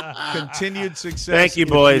Mayer, continued success. Thank you,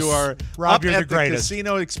 boys. If you are Rob, you're at the greatest.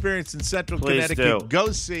 Casino Experience in Central Please Connecticut, do.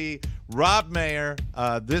 go see Rob Mayer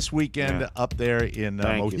this weekend up there in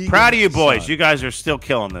Mohegan. Proud of you, boys. Sun. You guys are still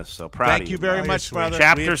killing this. So proud of you. Thank you very much, brother.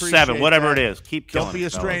 Chapter 7, whatever it is. Keep killing. Don't be a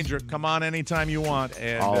stranger. Come on anytime you want,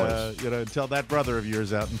 and tell that brother of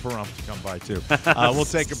yours out in Pahrump to come by too. We'll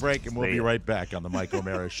take a break, and we'll be right back on the Mike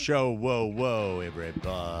O'Mara Show. Whoa, whoa,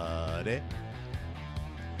 everybody.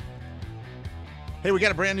 Hey, we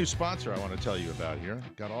got a brand new sponsor I want to tell you about here.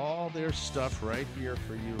 Got all their stuff right here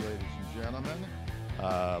for you, ladies and gentlemen.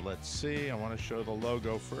 Let's see. I want to show the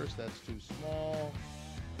logo first. That's too small.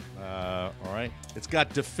 All right. It's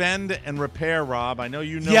got Defend and Repair, Rob. I know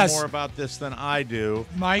you know more about this than I do.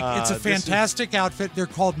 Mike, it's a fantastic outfit. They're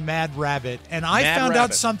called Mad Rabbit. And I found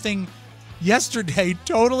out something yesterday,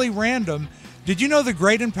 totally random. Did you know the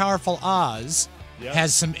great and powerful Oz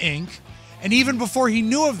has some ink? And even before he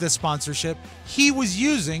knew of this sponsorship, he was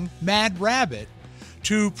using Mad Rabbit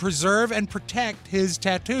to preserve and protect his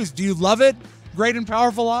tattoos. Do you love it, great and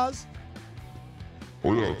powerful Oz?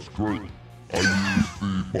 Oh, yeah, it's great. I use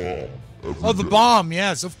the bomb. The bomb,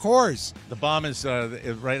 yes, of course. The bomb is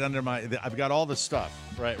right under my... I've got all the stuff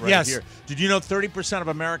right yes. here. Did you know 30% of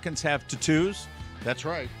Americans have tattoos? That's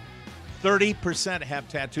right. 30% have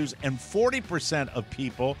tattoos, and 40% of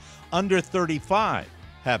people under 35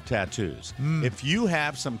 have tattoos. If you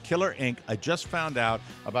have some killer ink, I just found out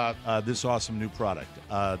about this awesome new product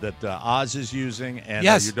that Oz is using, and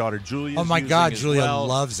your daughter Julia is using. Oh, my God, Julia well.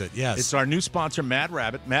 loves it, yes. It's our new sponsor, Mad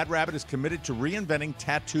Rabbit. Mad Rabbit is committed to reinventing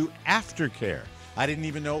tattoo aftercare. I didn't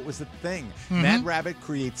even know it was a thing. Mad Rabbit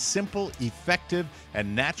creates simple, effective,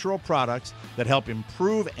 and natural products that help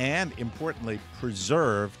improve and, importantly,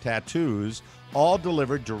 preserve tattoos, all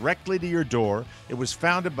delivered directly to your door. It was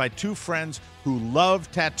founded by two friends who love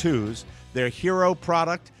tattoos. Their hero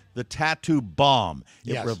product, the Tattoo Bomb.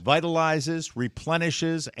 It revitalizes,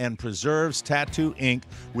 replenishes, and preserves tattoo ink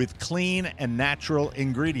with clean and natural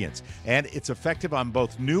ingredients. And it's effective on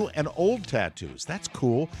both new and old tattoos. That's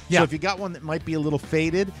cool. Yeah. So if you got one that might be a little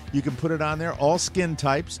faded, you can put it on there. All skin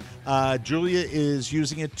types. Julia is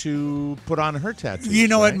using it to put on her tattoos. You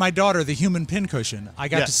know what? My daughter, the human pincushion, I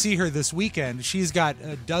got to see her this weekend. She's got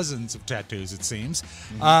dozens of tattoos, it seems.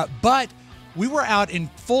 But we were out in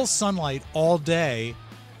full sunlight all day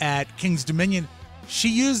at King's Dominion. She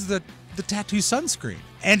used the tattoo sunscreen,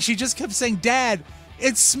 and she just kept saying, Dad,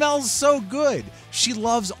 it smells so good. She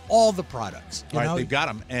loves all the products. All right, they've got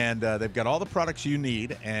them, and they've got all the products you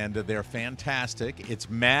need, and they're fantastic. It's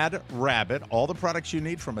Mad Rabbit, all the products you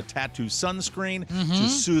need, from a tattoo sunscreen to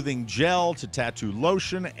soothing gel to tattoo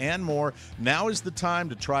lotion and more. Now is the time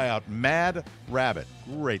to try out Mad Rabbit.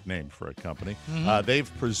 Great name for a company.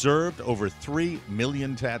 They've preserved over 3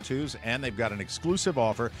 million tattoos, and they've got an exclusive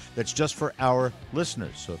offer that's just for our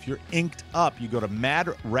listeners. So if you're inked up, you go to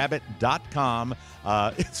madrabbit.com.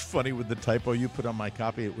 It's funny with the typo you put on my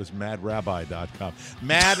copy. It was madrabbi.com.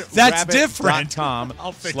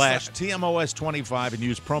 madrabbit.com/TMOS25 and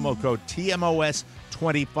use promo code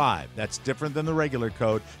TMOS25. That's different than the regular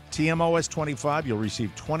code. TMOS25. You'll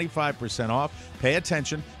receive 25% off. Pay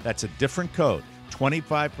attention. That's a different code.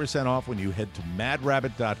 25% off when you head to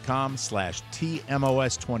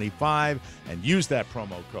madrabbit.com/TMOS25 and use that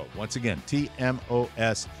promo code. Once again,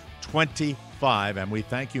 TMOS25. And we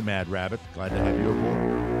thank you, Mad Rabbit. Glad to have you aboard.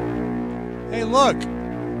 Hey, look.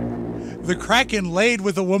 The Kraken laid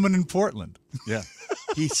with a woman in Portland. Yeah.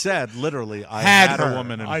 He said, literally, I had a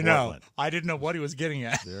woman in Portland. I know. I didn't know what he was getting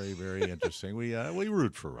at. Very, very interesting. We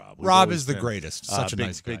root for Rob. Rob is the greatest. Such a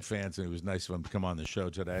nice guy. Big fans, and it was nice of him to come on the show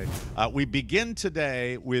today. We begin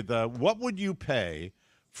today with what would you pay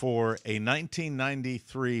for a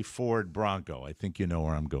 1993 Ford Bronco? I think you know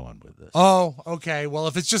where I'm going with this. Oh, okay. Well,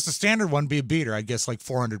 if it's just a standard one, be a beater. I guess like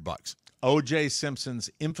 $400. O.J.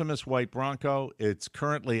 Simpson's infamous white Bronco. It's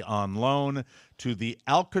currently on loan to the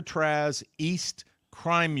Alcatraz East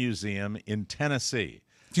Crime Museum in Tennessee.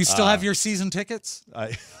 Do you still have your season tickets?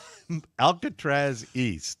 Alcatraz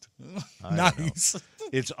East. Nice.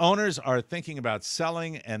 Its owners are thinking about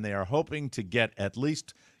selling, and they are hoping to get at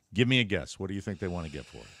least, give me a guess, what do you think they want to get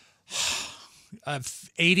for it?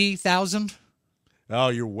 $80,000? Oh,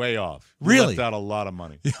 you're way off. You really? left out a lot of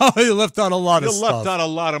money. Oh, you left out a lot of stuff. You left out a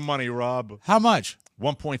lot of money, Rob. How much?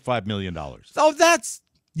 $1.5 million. Oh, that's...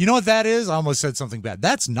 You know what that is? I almost said something bad.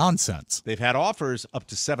 That's nonsense. They've had offers up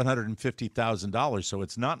to $750,000, so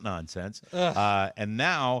it's not nonsense. And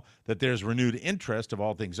now that there's renewed interest of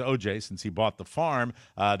all things OJ, since he bought the farm,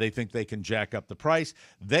 they think they can jack up the price.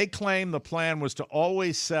 They claim the plan was to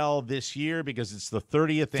always sell this year because it's the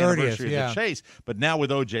 30th anniversary of the chase. But now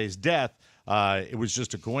with OJ's death, it was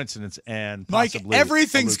just a coincidence and possibly Mike,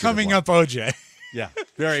 everything's coming up OJ. Yeah,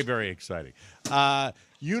 very, very exciting.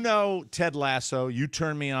 You know Ted Lasso. You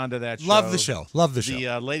turned me on to that show. Love the show. Love the show.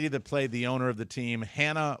 The lady that played the owner of the team,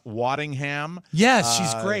 Hannah Waddingham. Yes,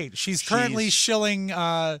 she's great. She's currently shilling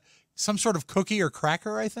some sort of cookie or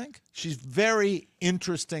cracker, I think. She's very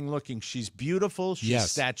interesting looking. She's beautiful.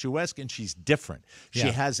 She's statuesque, and she's different.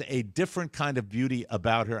 She has a different kind of beauty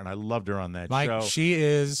about her, and I loved her on that show. Mike, she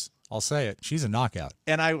is, I'll say it, she's a knockout.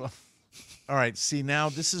 And All right. See, now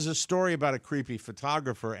this is a story about a creepy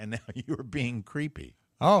photographer, and now you're being creepy.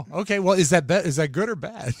 Oh, okay. Well, is that good or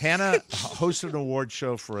bad? Hannah hosted an award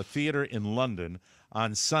show for a theater in London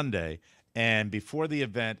on Sunday, and before the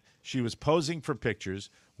event, she was posing for pictures.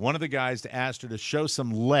 One of the guys asked her to show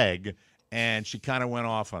some leg, and she kind of went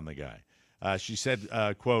off on the guy. She said,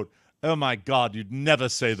 quote, "Oh, my God, you'd never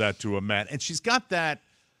say that to a man." And she's got that,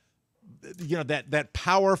 that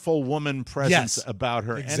powerful woman presence about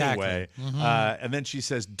her anyway. And then she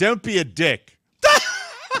says, "Don't be a dick.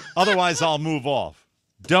 Otherwise, I'll move off.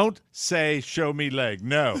 Don't say, show me leg."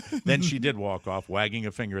 No. Then she did walk off, wagging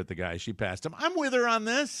a finger at the guy. She passed him. I'm with her on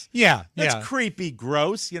this. Yeah. That's creepy,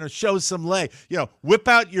 gross. Show some leg. Whip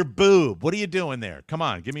out your boob. What are you doing there? Come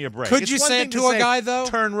on, give me a break. Could you say it to a guy, though?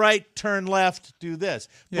 Turn right, turn left, do this.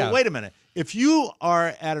 Yeah. But wait a minute. If you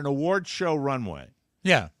are at an award show runway,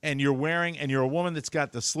 and you're a woman that's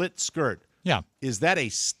got the slit skirt, is that a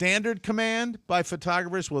standard command by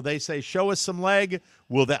photographers? Will they say, "Show us some leg"?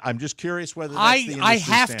 I'm just curious whether that's the I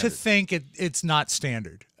have standard. to think it's not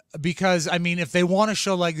standard, because I mean, if they want to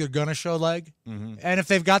show leg, they're gonna show leg, and if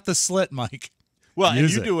they've got the slit, Mike. Well,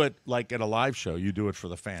 and you do it like at a live show. You do it for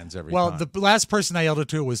the fans every time. Well, the last person I yelled it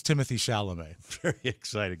to was Timothy Chalamet. Very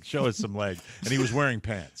exciting. Show us some leg. And he was wearing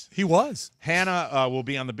pants. He was. Hannah will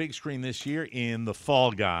be on the big screen this year in The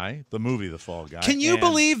Fall Guy, the movie The Fall Guy. Can you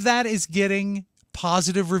believe that is getting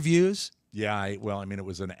positive reviews? Yeah, it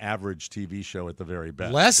was an average TV show at the very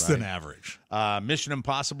best. Less than average. Mission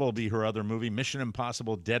Impossible will be her other movie, Mission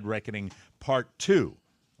Impossible Dead Reckoning Part 2.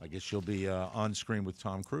 I guess she'll be on screen with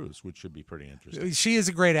Tom Cruise, which should be pretty interesting. She is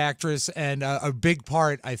a great actress, and a big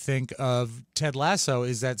part, I think, of Ted Lasso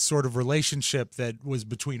is that sort of relationship that was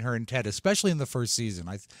between her and Ted, especially in the first season.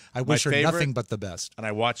 I wish her nothing but the best. And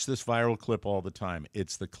I watch this viral clip all the time.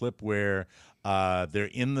 It's the clip where they're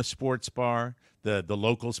in the sports bar, the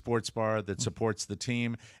local sports bar that supports the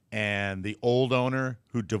team, and the old owner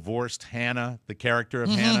who divorced Hannah, the character of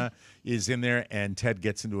Hannah, is in there, and Ted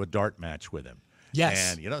gets into a dart match with him.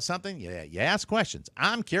 Yes. And you know something? You ask questions.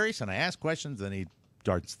 I'm curious, and I ask questions, and he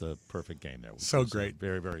darts the perfect game there. So great.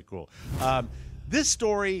 Very, very cool. This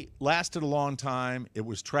story lasted a long time. It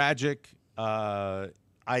was tragic. I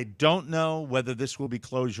don't know whether this will be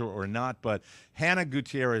closure or not, but Hannah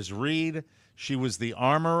Gutierrez-Reed, she was the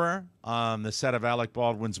armorer on the set of Alec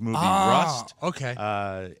Baldwin's movie Rust.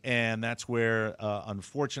 Okay. And that's where,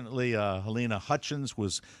 unfortunately, Helena Hutchins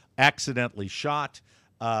was accidentally shot.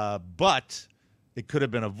 But it could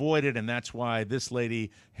have been avoided, and that's why this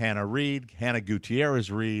lady, Hannah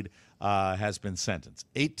Gutierrez-Reed, has been sentenced.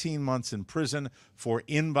 18 months in prison for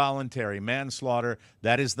involuntary manslaughter.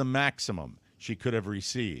 That is the maximum she could have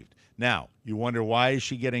received. Now, you wonder, why is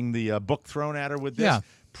she getting the book thrown at her with this? Yeah.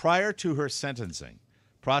 Prior to her sentencing,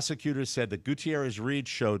 prosecutors said that Gutierrez-Reed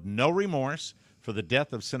showed no remorse for the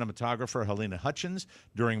death of cinematographer Helena Hutchins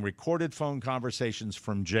during recorded phone conversations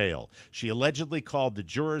from jail. She allegedly called the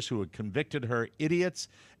jurors who had convicted her idiots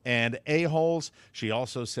and a-holes. She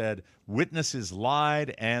also said witnesses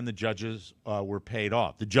lied and the judges were paid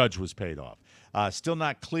off. The judge was paid off. Still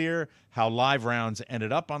not clear how live rounds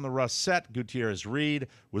ended up on the Rust set. Gutierrez-Reed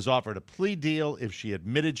was offered a plea deal if she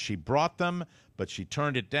admitted she brought them, but she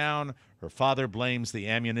turned it down. Her father blames the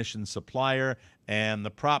ammunition supplier and the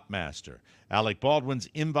prop master. Alec Baldwin's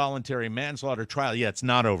involuntary manslaughter trial, it's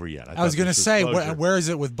not over yet. I was going to say, where is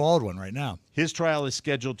it with Baldwin right now? His trial is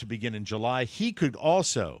scheduled to begin in July. He could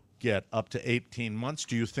also get up to 18 months.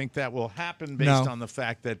 Do you think that will happen based on the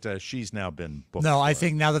fact that she's now been booked? No, I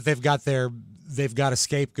think now that they've got a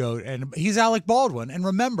scapegoat, and he's Alec Baldwin. And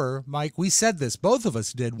remember, Mike, we said this, both of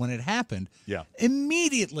us did when it happened. Yeah.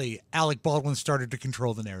 Immediately, Alec Baldwin started to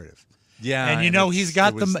control the narrative. Yeah, and he's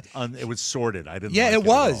got it was sordid. I didn't. Yeah, like it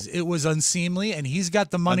was. It was unseemly, and he's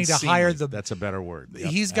got the money to hire the. That's a better word.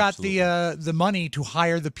 Yep, he's got the money to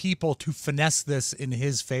hire the people to finesse this in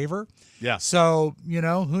his favor. Yeah. So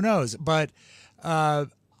who knows? But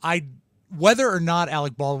whether or not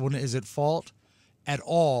Alec Baldwin is at fault at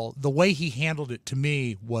all, the way he handled it to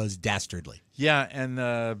me was dastardly. Yeah, and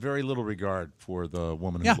very little regard for the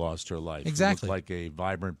woman who lost her life. Exactly. Who looked like a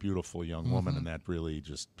vibrant, beautiful young woman, and that really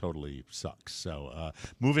just totally sucks. So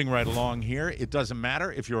moving right along here, it doesn't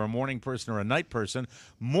matter if you're a morning person or a night person.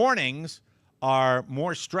 Mornings are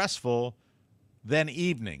more stressful than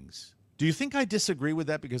evenings. Do you think I disagree with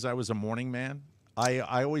that because I was a morning man? I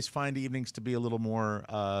always find evenings to be a little more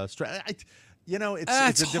stressful.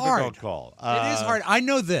 It's a difficult call. It is hard. I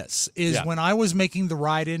know this is when I was making the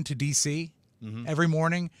ride into D.C. Every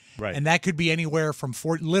morning, right, and that could be anywhere from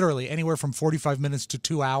literally anywhere from 45 minutes to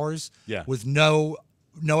 2 hours, with no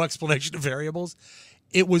explanation of variables.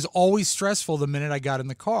 It was always stressful the minute I got in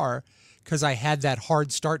the car because I had that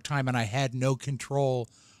hard start time and I had no control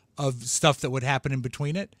of stuff that would happen in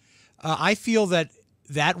between it. I feel that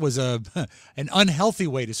was an unhealthy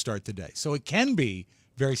way to start the day. So it can be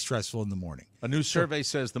very stressful in the morning. A new survey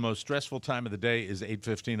says the most stressful time of the day is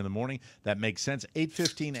 8:15 in the morning. That makes sense.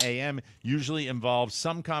 8:15 a.m. usually involves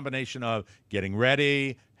some combination of getting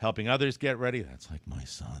ready, helping others get ready. That's like my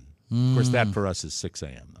son. Of course, that for us is 6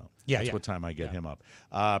 a.m., though. That's what time I get him up.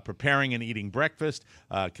 Preparing and eating breakfast,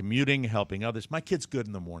 commuting, helping others. My kid's good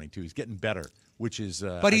in the morning, too. He's getting better, which is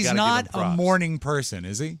But he's not a morning person,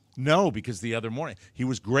 is he? No, because the other morning. He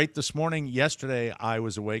was great this morning. Yesterday, I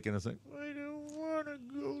was awake, and I was like, I don't want to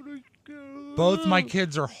go to school. Both my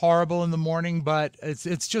kids are horrible in the morning, but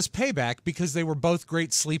it's just payback because they were both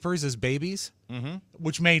great sleepers as babies,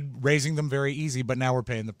 which made raising them very easy, but now we're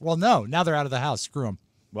paying them. Well, no, now they're out of the house. Screw them.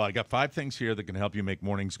 Well, I got 5 things here that can help you make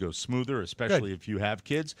mornings go smoother, especially if you have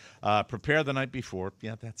kids. Prepare the night before.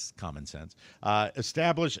 Yeah, that's common sense.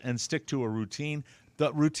 Establish and stick to a routine.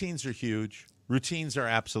 The routines are huge. Routines are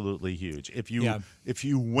absolutely huge. If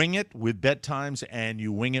you wing it with bedtimes and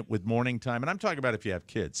you wing it with morning time, and I'm talking about if you have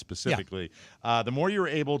kids specifically, the more you're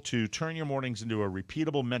able to turn your mornings into a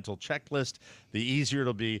repeatable mental checklist, the easier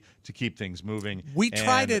it'll be to keep things moving. We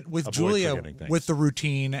tried it with Julia with the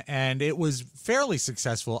routine, and it was fairly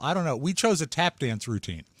successful. I don't know. We chose a tap dance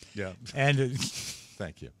routine. Yeah. And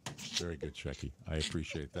thank you. Very good, Shecky. I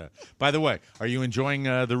appreciate that. By the way, are you enjoying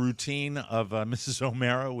the routine of Mrs.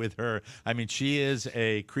 O'Mara with her? I mean, she is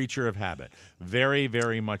a creature of habit. Very,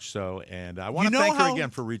 very much so. And I want to thank her again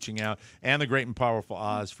for reaching out, and the great and powerful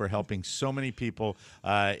Oz for helping so many people.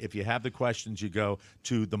 If you have the questions, you go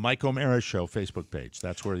to the Mike O'Mara Show Facebook page.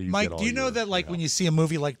 That's where you Mike, get all do you know that, like, when you see a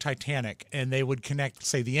movie like Titanic and they would connect,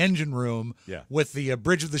 say, the engine room with the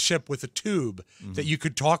bridge of the ship with a tube that you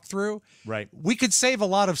could talk through? Right. We could save a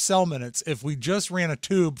lot of cell minutes if we just ran a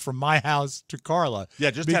tube from my house to Carla. Yeah,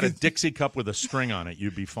 just had a Dixie cup with a string on it.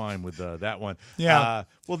 You'd be fine with that one. Yeah.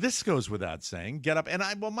 Well, this goes without saying. Get up. And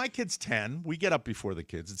my kid's 10. We get up before the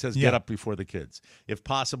kids. It says get up before the kids. If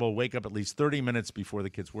possible, wake up at least 30 minutes before the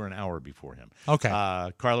kids. We're an hour before him. Okay.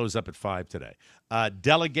 Carlo's up at 5 today.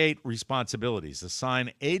 Delegate responsibilities.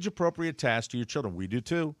 Assign age-appropriate tasks to your children. We do,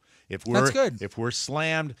 too. That's good. If we're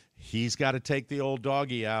slammed, he's got to take the old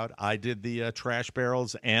doggy out. I did the trash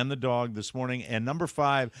barrels and the dog this morning. And number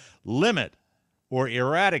 5, limit or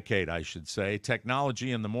eradicate, I should say,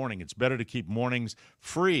 technology in the morning. It's better to keep mornings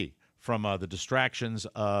free from the distractions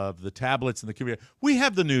of the tablets and the computer. We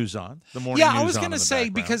have the news on, the morning news on. Yeah, I was going to say,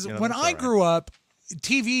 because when I grew up,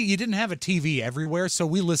 TV, you didn't have a TV everywhere, so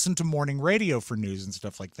we listened to morning radio for news and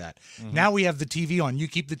stuff like that. Now we have the TV on. You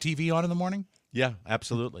keep the TV on in the morning? Yeah,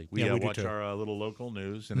 absolutely. We watch our little local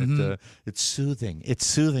news, and it's soothing. It's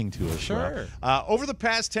soothing to us. Sure. Over the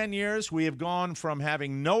past 10 years, we have gone from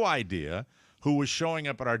having no idea who was showing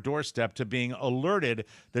up at our doorstep to being alerted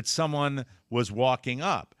that someone was walking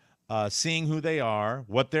up, seeing who they are,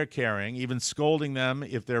 what they're carrying, even scolding them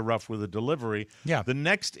if they're rough with a delivery. Yeah. The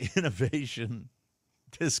next innovation...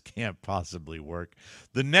 This can't possibly work.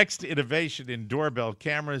 The next innovation in doorbell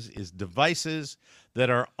cameras is devices that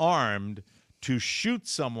are armed to shoot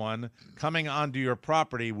someone coming onto your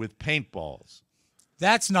property with paintballs.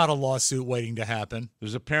 That's not a lawsuit waiting to happen.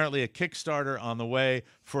 There's apparently a Kickstarter on the way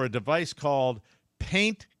for a device called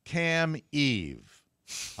Paint Cam Eve.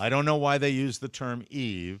 I don't know why they use the term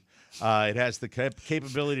Eve. It has the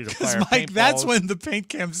capability to fire Mike, paintballs. that's when the Paint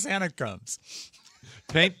Cam Santa comes.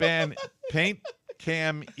 Paint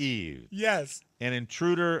Cam Eve. Yes. An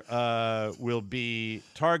intruder will be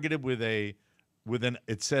targeted with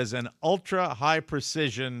it says an ultra high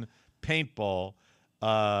precision paintball,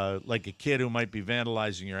 like a kid who might be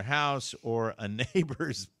vandalizing your house or a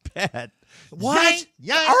neighbor's pet. What?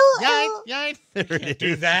 Yite. There it Do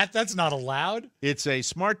is. that? That's not allowed. It's a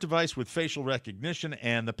smart device with facial recognition,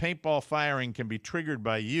 and the paintball firing can be triggered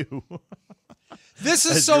by you. This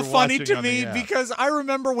is As so you're funny watching to on the me app. because I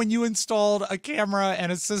remember when you installed a camera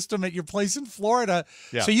and a system at your place in Florida,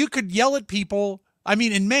 Yeah. so you could yell at people. I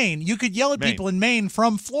mean, in Maine, you could yell at people in Maine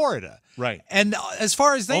from Florida. Right. And as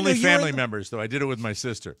far as they Only know, family members, though. I did it with my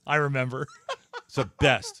sister. I remember. It's the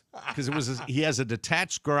best because he has a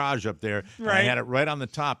detached garage up there. And I Right. had it right on the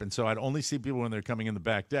top, and so I'd only see people when they're coming in the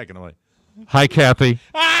back deck, and I'm like, "Hi, Kathy.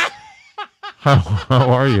 How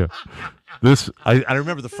are you?" I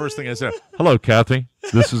remember the first thing I said. "Hello, Kathy.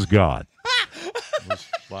 This is God." It was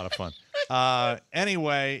a lot of fun.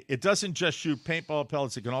 Anyway, it doesn't just shoot paintball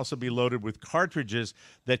pellets. It can also be loaded with cartridges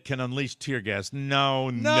that can unleash tear gas. No.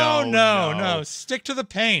 Stick to the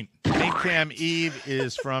paint. Paint Cam Eve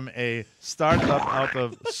is from a startup out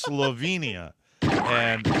of Slovenia.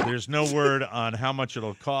 and there's no word on how much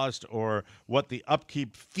it'll cost or what the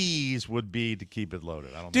upkeep fees would be to keep it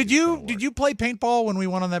loaded. I don't. Did you play paintball when we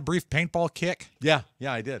went on that brief paintball kick? Yeah,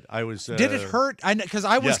 I did. I was. Did it hurt? I know because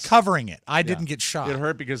I was yes. covering it. I didn't get shot. It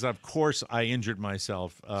hurt because, of course, I injured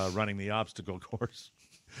myself running the obstacle course.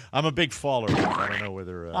 I'm a big faller. I don't know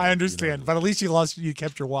whether I understand, but at least you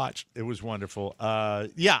kept your watch. It was wonderful.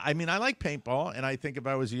 Yeah, I mean, I like paintball, and I think if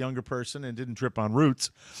I was a younger person and didn't trip on roots,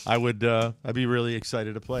 I'd be really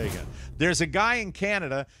excited to play again. There's a guy in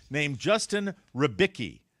Canada named Justin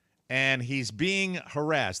Rybicki, and he's being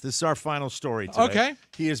harassed. This is our final story today. Okay.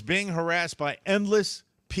 He is being harassed by endless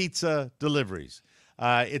pizza deliveries.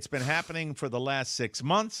 It's been happening for the last 6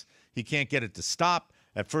 months. He can't get it to stop.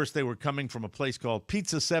 At first, they were coming from a place called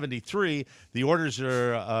Pizza 73. The orders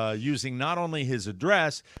are using not only his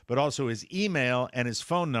address, but also his email and his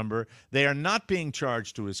phone number. They are not being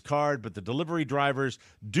charged to his card, but the delivery drivers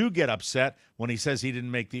do get upset when he says he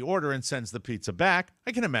didn't make the order and sends the pizza back.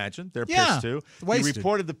 I can imagine. They're pissed, too. Wasted. He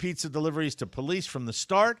reported the pizza deliveries to police from the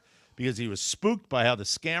start because he was spooked by how the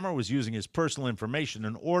scammer was using his personal information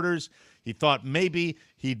and orders. He thought maybe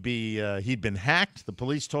he'd been hacked. The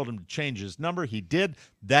police told him to change his number. He did.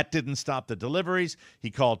 That didn't stop the deliveries. He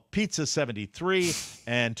called Pizza 73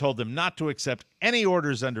 and told them not to accept any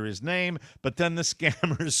orders under his name, but then the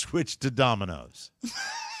scammers switched to Domino's.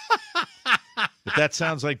 If that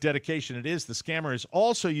sounds like dedication, it is. The scammer is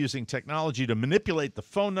also using technology to manipulate the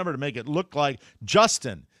phone number to make it look like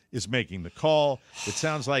Justin is making the call. It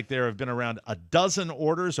sounds like there have been around a dozen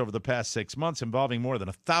orders over the past 6 months involving more than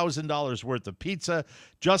 $1,000 worth of pizza.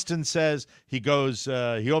 Justin says he hopes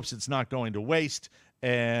it's not going to waste,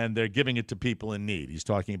 and they're giving it to people in need. He's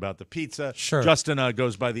talking about the pizza. Sure. Really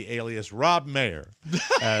goes by the alias Rob Mayer,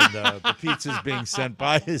 and the pizza's being sent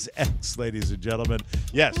by his ex, ladies and gentlemen.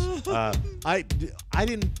 Yes, I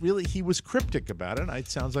didn't really. He was cryptic about it. It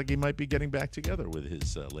sounds like he might be getting back together with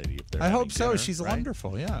his lady. If they're I hope so. dinner, She's right?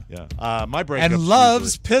 wonderful. Yeah. Yeah. My breakups And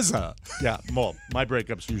loves usually, pizza. Yeah. Well, my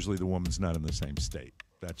breakups usually the woman's not in the same state.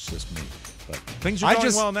 That's just me. But things are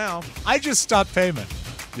going well now. I just stopped payment.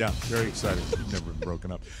 Yeah, very excited. We've never been broken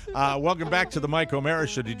up. Welcome back to the Mike O'Mara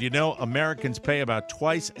Show. Did you know Americans pay about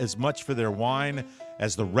twice as much for their wine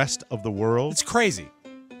as the rest of the world? It's crazy.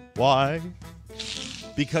 Why?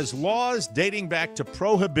 Because laws dating back to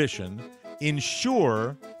Prohibition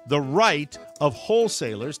ensure the right of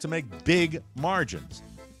wholesalers to make big margins.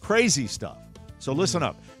 Crazy stuff. So listen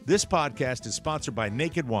up. This podcast is sponsored by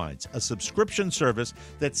Naked Wines, a subscription service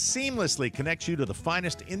that seamlessly connects you to the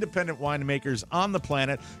finest independent winemakers on the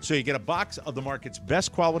planet, so you get a box of the market's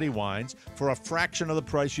best quality wines for a fraction of the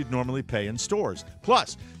price you'd normally pay in stores.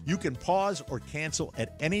 Plus, you can pause or cancel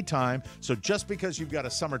at any time, so just because you've got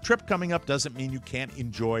a summer trip coming up doesn't mean you can't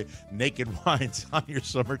enjoy Naked Wines on your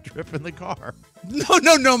summer trip in the car.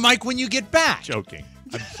 No, Mike, when you get back. Joking.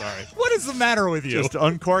 I'm sorry. What is the matter with you? Just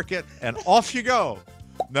uncork it and off you go.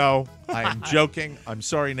 No, I am joking. I'm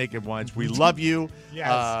sorry, Naked Wines. We love you.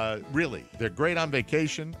 Yes. Really, they're great on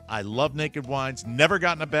vacation. I love Naked Wines. Never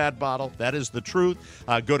gotten a bad bottle. That is the truth.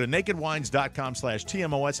 Go to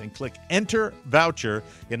nakedwines.com/TMOS and click Enter Voucher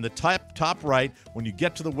in the top right. When you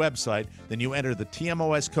get to the website, then you enter the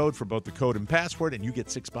TMOS code for both the code and password, and you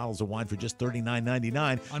get 6 bottles of wine for just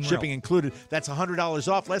 $39.99. Unreal. Shipping included. That's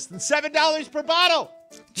 $100 off, less than $7 per bottle.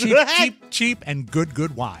 Cheap, and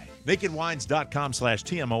good wine.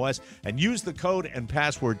 nakedwines.com/TMOS and use the code and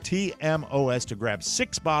password TMOS to grab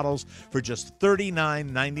 6 bottles for just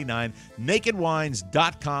 $39.99.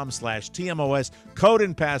 nakedwines.com/TMOS, code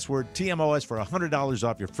and password TMOS for $100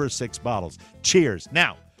 off your first 6 bottles. Cheers.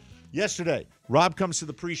 Now, yesterday, Rob comes to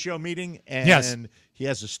the pre-show meeting and he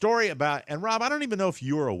has a story about, and Rob, I don't even know if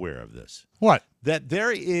you're aware of this. What? That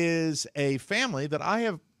there is a family that I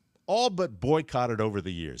have all but boycotted over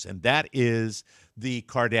the years, and that is the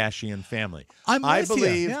Kardashian family. I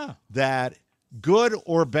believe that, good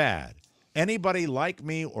or bad, anybody like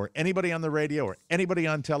me or anybody on the radio or anybody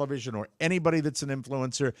on television or anybody that's an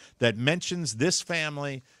influencer that mentions this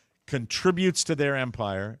family contributes to their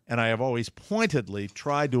empire, and I have always pointedly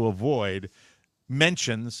tried to avoid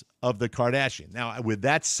mentions of the Kardashian. Now, with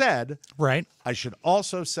that said, right, I should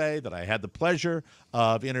also say that I had the pleasure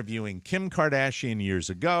of interviewing Kim Kardashian years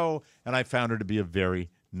ago, and I found her to be a very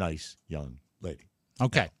nice young lady.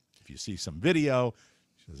 Okay. Now, if you see some video,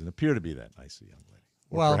 she doesn't appear to be that nice a young lady.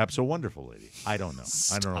 Or perhaps a wonderful lady. I don't know.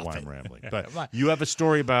 I don't know why I'm rambling. But you have a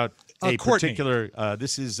story about a particular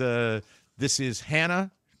this is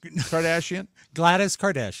Hannah Kardashian? Gladys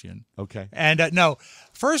Kardashian. Okay. And no,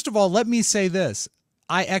 first of all, let me say this.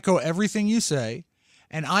 I echo everything you say,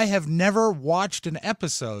 and I have never watched an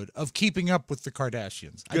episode of Keeping Up with the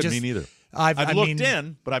Kardashians. Good, me neither. I looked mean,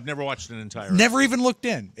 in, but I've never watched an entire. Never even looked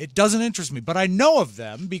in. It doesn't interest me, but I know of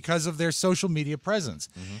them because of their social media presence.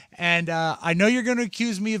 And I know you're going to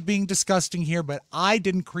accuse me of being disgusting here, but I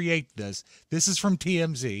didn't create this. This is from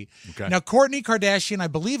TMZ. Okay. Now, Kourtney Kardashian, I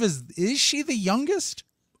believe, is she the youngest?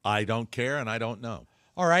 I don't care, and I don't know.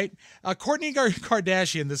 All right. Kourtney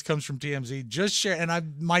Kardashian, this comes from TMZ, just shared,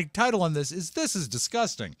 and my title on this is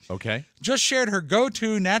disgusting. Okay. Just shared her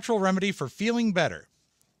go-to natural remedy for feeling better.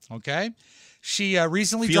 Okay. She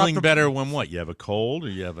recently Feeling dropped better when what? You have a cold or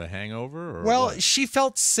you have a hangover? Or well, what? she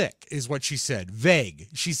felt sick, is what she said. Vague.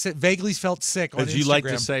 She said vaguely felt sick on As Instagram. you like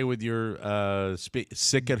to say with your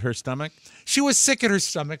sick at her stomach? She was sick at her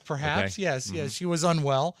stomach, perhaps. Okay. Yes, yes. She was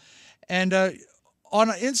unwell. And on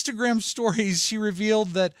Instagram stories, she revealed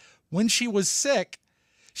that when she was sick,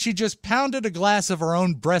 she just pounded a glass of her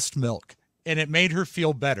own breast milk, and it made her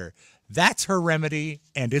feel better. That's her remedy,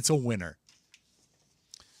 and it's a winner.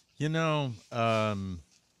 You know, I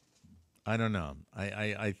don't know.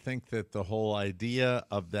 I think that the whole idea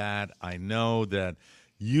of that, I know that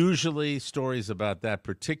usually stories about that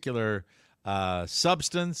particular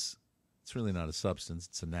substance, it's really not a substance,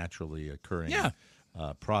 it's a naturally occurring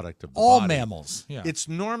product of the All body. mammals. Yeah. It's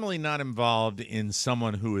normally not involved in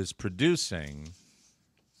someone who is producing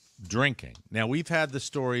drinking. Now, we've had the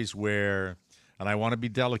stories where, and I want to be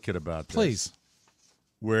delicate about this. Please.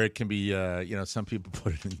 Where it can be, some people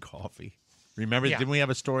put it in coffee. Remember, didn't we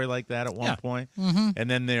have a story like that at one point? Mm-hmm. And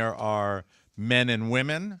then there are men and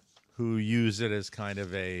women who use it as kind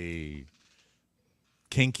of a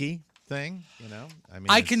kinky thing, I mean,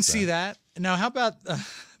 I can see that. Now, how about,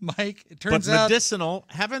 Mike, it turns but out... medicinal,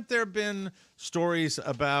 haven't there been stories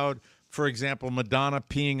about, for example, Madonna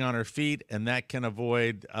peeing on her feet, and that can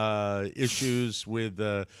avoid issues with...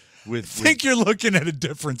 I think you're looking at a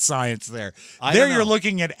different science there. You're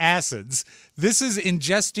looking at acids. This is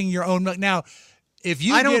ingesting your own milk. Now, if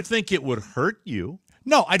you I don't think it would hurt you.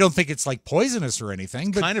 No, I don't think it's like poisonous or anything.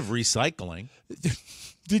 It's but kind of recycling.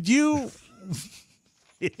 Did you...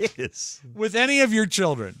 It is. With any of your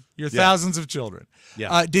children, your thousands of children,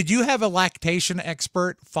 did you have a lactation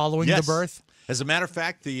expert following the birth? As a matter of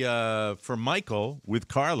fact, for Michael with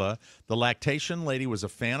Carla, the lactation lady was a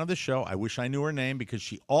fan of the show. I wish I knew her name because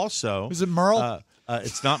she also... Is it Merle?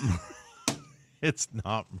 It's not Merle. It's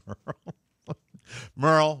not Merle.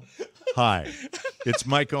 Merle, hi. It's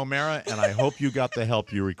Mike O'Mara, and I hope you got the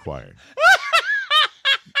help you required.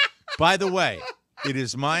 By the way, it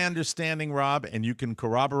is my understanding, Rob, and you can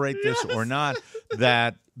corroborate this or not,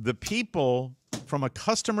 that the people, from a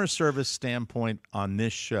customer service standpoint on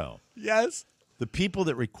this show... Yes. The people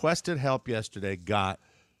that requested help yesterday got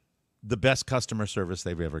the best customer service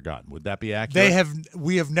they've ever gotten. Would that be accurate?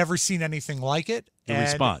 We have never seen anything like it. The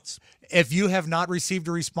response. If you have not received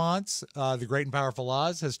a response, the great and powerful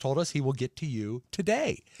Oz has told us he will get to you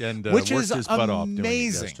today, and which worked is his butt off amazing. doing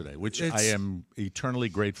it yesterday, which I am eternally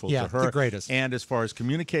grateful to her. The greatest. And as far as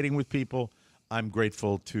communicating with people, I'm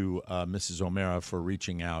grateful to Mrs. O'Mara for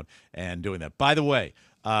reaching out and doing that. By the way,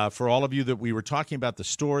 for all of you that we were talking about the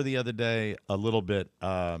store the other day a little bit,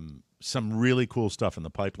 some really cool stuff in the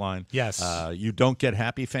pipeline. Yes. You don't get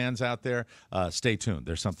happy fans out there. Stay tuned.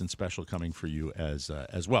 There's something special coming for you as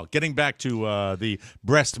well. Getting back to the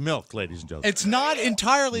breast milk, ladies and gentlemen. It's not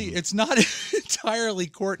entirely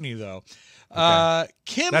Kourtney, though. Okay.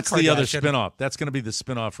 Kim That's Kardashian. the other spinoff. That's going to be the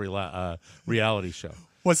spinoff reality show.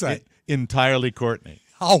 What's that? Entirely Kourtney.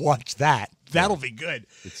 I'll watch that. That'll be good.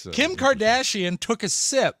 Kim Kardashian took a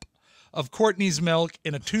sip of Kourtney's milk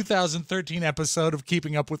in a 2013 episode of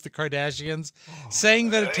Keeping Up with the Kardashians, saying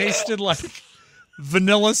that it tasted like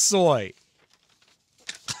vanilla soy.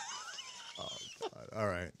 All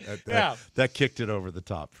right. That kicked it over the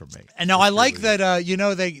top for me. And now I like that,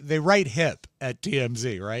 they write hip at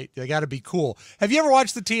TMZ, right? They got to be cool. Have you ever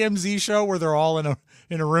watched the TMZ show where they're all in a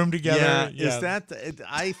room together? Yeah. Is that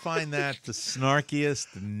I find that the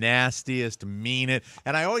snarkiest, the nastiest, meanest.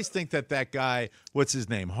 And I always think that guy, what's his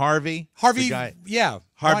name? Harvey, yeah.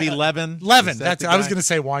 Harvey Levin. Levin. I was going to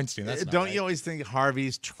say Weinstein. That's not Don't right. you always think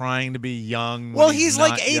Harvey's trying to be young? Well, when he's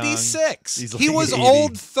not like young? 86. He's He like was 80.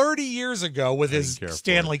 old 30 years ago with his care for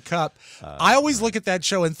Stanley Cup. I always look at that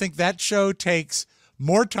show and think that show takes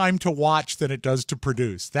more time to watch than it does to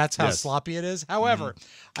produce. That's how sloppy it is. However,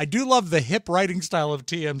 I do love the hip writing style of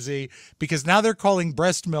TMZ because now they're calling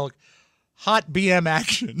breast milk hot BM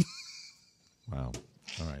action. Wow.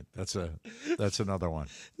 All right. That's another one.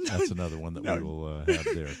 That's another one that we will have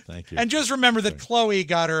there. Thank you. And just remember that Chloe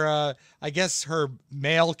got her, I guess her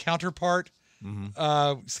male counterpart,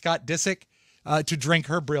 Scott Disick, to drink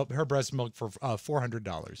her breast milk for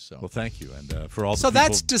 $400. So Well, thank you, and for all the so people,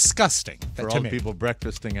 that's disgusting. for to all me. the people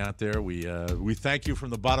breakfasting out there. We thank you from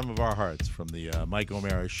the bottom of our hearts from the Mike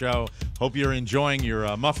O'Mara Show. Hope you're enjoying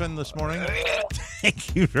your muffin this morning.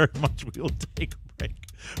 Thank you very much. We'll take a break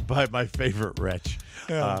by my favorite Wretch.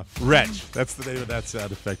 Wretch. That's the name of that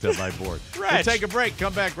sound effect on my board. We'll take a break.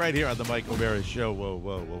 Come back right here on the Mike O'Mara Show. Whoa,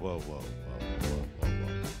 whoa, whoa, whoa, whoa, whoa, whoa, whoa, whoa.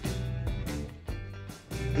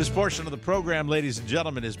 This portion of the program, ladies and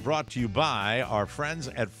gentlemen, is brought to you by our friends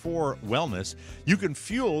at 4 Wellness. You can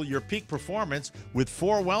fuel your peak performance with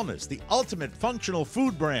 4 Wellness, the ultimate functional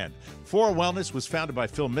food brand. 4 Wellness was founded by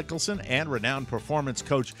Phil Mickelson and renowned performance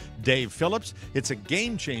coach Dave Phillips. It's a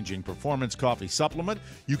game-changing performance coffee supplement.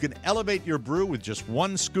 You can elevate your brew with just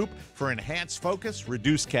 1 scoop for enhanced focus,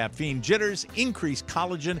 reduced caffeine jitters, increased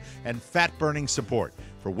collagen, and fat-burning support.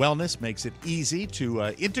 For Wellness makes it easy to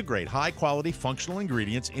integrate high-quality functional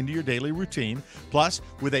ingredients into your daily routine. Plus,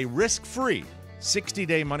 with a risk-free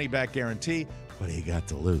 60-day money-back guarantee, what do you got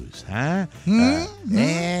to lose, huh?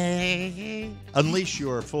 Unleash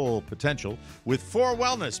your full potential with 4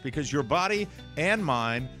 Wellness because your body and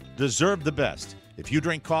mind deserve the best. If you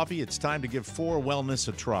drink coffee, it's time to give 4 Wellness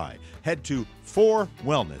a try. Head to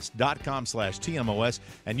 4wellness.com/TMOS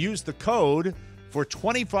and use the code for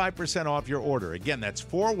 25% off your order. Again, that's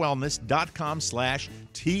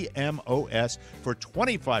 4wellness.com/TMOS for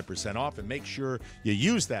 25% off, and make sure you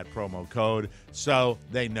use that promo code so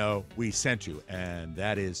they know we sent you, and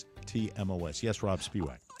that is TMOS. Yes, Rob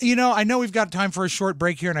Spiewak. You know, I know we've got time for a short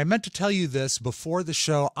break here, and I meant to tell you this before the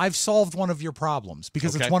show. I've solved one of your problems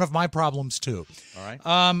because it's one of my problems too. All right.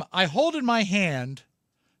 I hold in my hand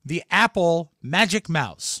the Apple Magic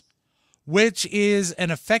Mouse, which is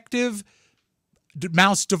an effective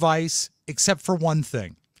mouse device, except for one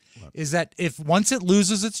thing, is that if once it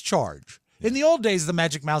loses its charge, in the old days, the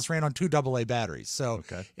Magic Mouse ran on 2 AA batteries. So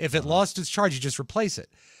if it lost its charge, you just replace it.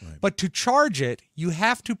 Right. But to charge it, you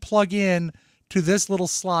have to plug in to this little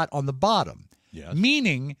slot on the bottom,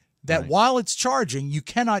 meaning that while it's charging, you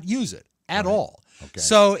cannot use it at all. Okay.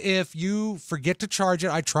 So if you forget to charge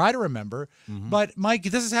it, I try to remember, but Mike,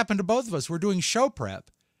 this has happened to both of us. We're doing show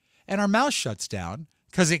prep, and our mouse shuts down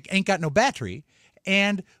because it ain't got no battery,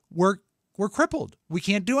 and we're crippled. We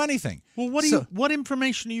can't do anything. Well, what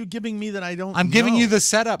information are you giving me that I don't I'm know? giving you the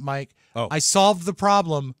setup, Mike. Oh. I solved the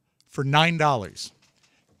problem for $9.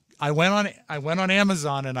 I went on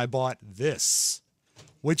Amazon and I bought this,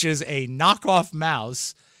 which is a knockoff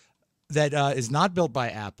mouse that is not built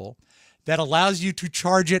by Apple, that allows you to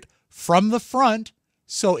charge it from the front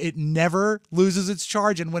so it never loses its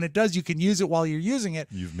charge. And when it does, you can use it while you're using it.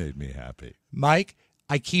 You've made me happy. Mike,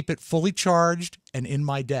 I keep it fully charged and in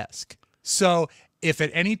my desk. So if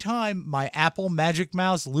at any time my Apple Magic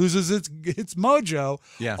Mouse loses its mojo,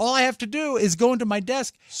 all I have to do is go into my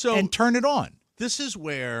desk and turn it on. This is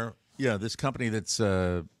where, this company that's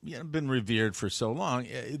been revered for so long,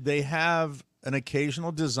 they have an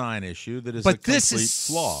occasional design issue that is a complete this is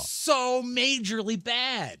flaw. So majorly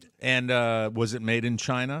bad. And was it made in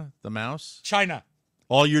China, the mouse? China.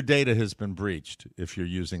 All your data has been breached if you're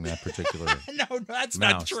using that particular No, that's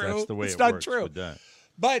mouse. not true. That's the way it's it not works true. with that.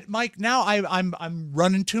 But Mike, now I'm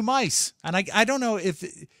running 2 mice, and I don't know if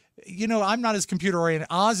I'm not as computer oriented.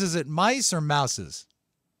 Oz, is it mice or mouses?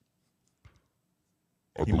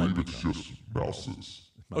 I believe it's just mouses.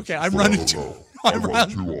 Okay, I'm But running I two. don't know. I run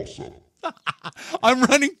 2 also. I'm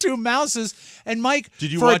running 2 mouses, and Mike.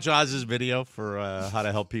 Did you watch Oz's video for how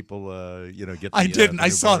to help people, get? I didn't. The I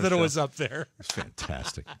new saw bar that show? it was up there. It's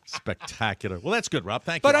fantastic, spectacular. Well, that's good, Rob.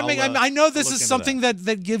 Thank But you. I mean, I know this look is into something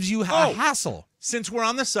that gives you a hassle. Since we're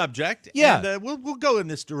on the subject, Yeah. and, we'll go in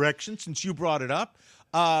this direction since you brought it up.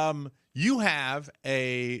 You have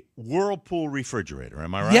a Whirlpool refrigerator,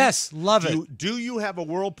 am I right? Yes, love it. Do you have a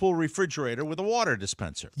Whirlpool refrigerator with a water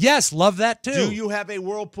dispenser? Yes, love that too. Do you have a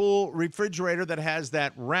Whirlpool refrigerator that has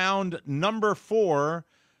that round number 4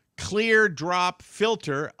 clear drop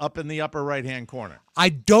filter up in the upper right-hand corner? I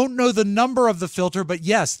don't know the number of the filter, but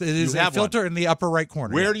yes, it is a have filter in the upper right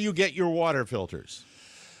corner. Where do you get your water filters?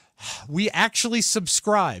 We actually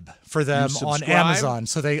subscrib for them on subscribe? Amazon,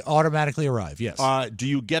 so they automatically arrive. Yes. Do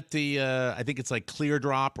you get the? I think it's like Clear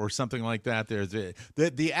Drop or something like that. There's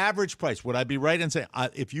the average price. Would I be right in saying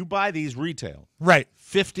if you buy these retail, right,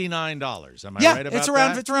 $59? Am I yeah, right about it's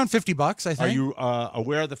around that? it's around $50. I think. Are you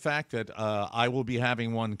aware of the fact that I will be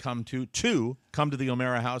having one come to the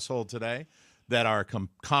O'Mara household today that are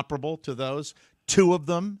comparable to those? 2 of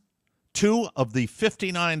them. 2 of the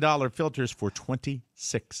 $59 filters for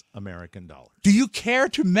 $26 American. Do you care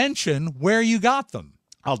to mention where you got them?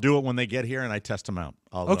 I'll do it when they get here, and I test them out.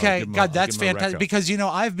 Okay, God, that's fantastic. Because,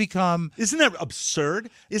 I've become... Isn't that absurd?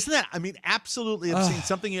 Isn't that, absolutely obscene.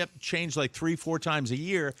 Something you have to change like 3-4 times a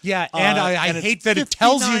year. Yeah, and I hate that it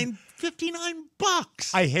tells you...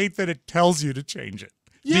 $59. I hate that it tells you to change it.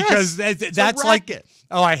 Yes, because that's like... it.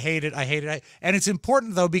 Oh, I hate it. And it's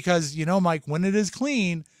important, though, because, Mike, when it is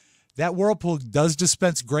clean... That Whirlpool does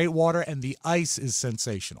dispense great water, and the ice is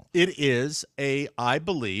sensational. It is I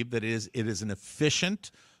believe that it is an efficient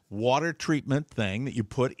water treatment thing that you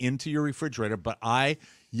put into your refrigerator. But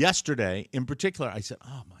yesterday in particular, I said,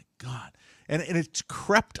 oh, my God. And it's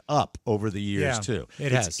crept up over the years, too.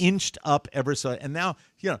 It's inched up ever so. And now,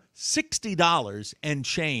 $60 and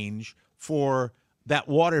change for that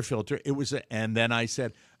water filter. And then I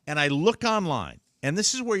said, and I look online. And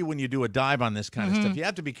this is where when you do a dive on this kind of stuff, you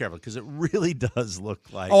have to be careful because it really does look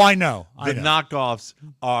like. Oh, I know. The knockoffs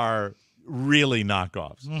are really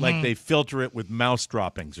knockoffs. Like they filter it with mouse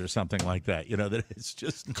droppings or something like that. That it's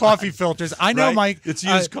just coffee filters. I know, right? Mike. It's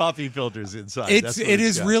used coffee filters inside. It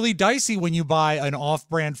is really dicey when you buy an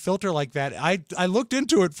off-brand filter like that. I looked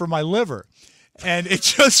into it for my liver, and it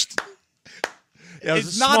just. It was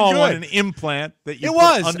it's a not small good. one, an implant that you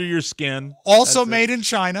put under your skin. Also made in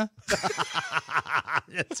China.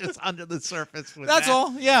 It's just under the surface. That's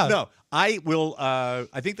all. Yeah. No, I will. I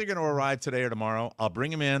think they're going to arrive today or tomorrow. I'll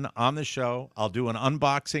bring them in on the show. I'll do an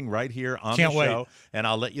unboxing right here on the show, and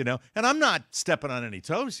I'll let you know. And I'm not stepping on any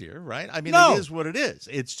toes here, right? It is what it is.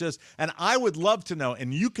 It's just, and I would love to know.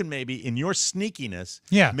 And you can maybe, in your sneakiness,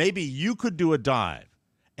 maybe you could do a dive,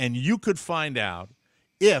 and you could find out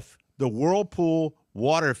if the Whirlpool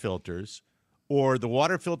water filters or the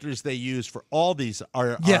water filters they use for all these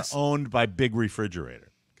are owned by Big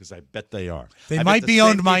Refrigerator, because I bet they are. They might be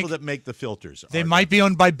owned by people that make the filters. They might be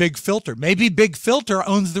owned by Big Filter. Maybe Big Filter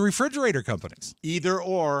owns the refrigerator companies. Either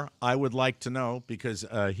or, I would like to know, because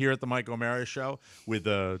here at the Mike O'Mara Show, with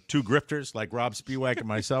two grifters like Rob Spiewak and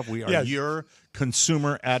myself, we are your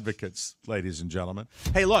consumer advocates, ladies and gentlemen.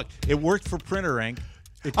 Hey, look, it worked for printer ink.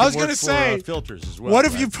 I was going to say, filters as well. What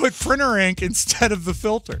if you put printer ink instead of the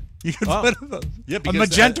filter? You could put a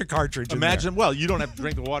magenta cartridge in there. Well, you don't have to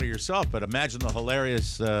drink the water yourself, but imagine the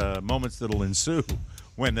hilarious moments that'll ensue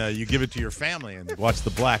when you give it to your family and watch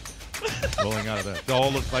the black rolling out of that. They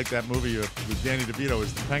all look like that movie with Danny DeVito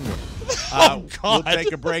as the Penguin. God. We'll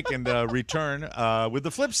take a break and return with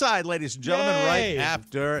the flip side, ladies and gentlemen, right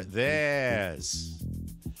after this.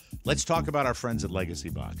 Let's talk about our friends at Legacy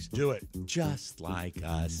Box. Do it. Just like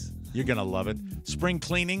us. You're going to love it. Spring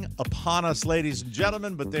cleaning upon us, ladies and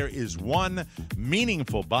gentlemen, but there is one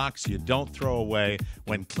meaningful box you don't throw away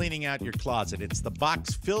when cleaning out your closet. It's the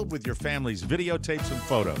box filled with your family's videotapes and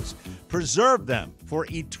photos. Preserve them for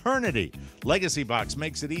eternity. Legacy Box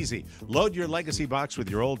makes it easy. Load your Legacy Box with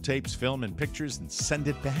your old tapes, film, and pictures and send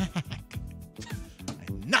it back.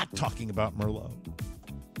 I'm not talking about Merlot.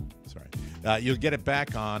 You'll get it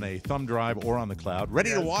back on a thumb drive or on the cloud.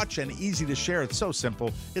 Ready to watch and easy to share. It's so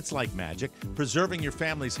simple. It's like magic. Preserving your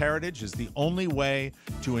family's heritage is the only way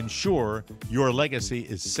to ensure your legacy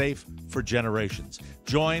is safe for generations.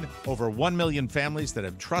 Join over 1 million families that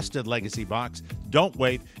have trusted Legacy Box. Don't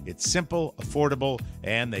wait. It's simple, affordable,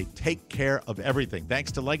 and they take care of everything.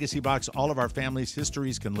 Thanks to Legacy Box, all of our families'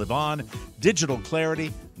 histories can live on. Digital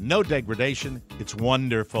clarity, no degradation. It's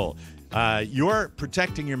wonderful. You're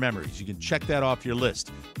protecting your memories. You can check that off your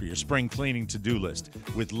list for your spring cleaning to-do list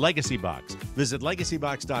with Legacy Box. Visit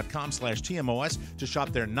legacybox.com/TMOS to shop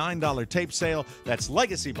their $9 tape sale. That's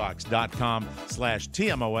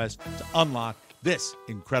legacybox.com/TMOS to unlock this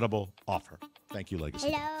incredible offer. Thank you,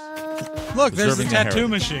 Legacy. Hello. Look, there's the tattoo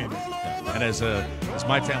machine. Yeah. And as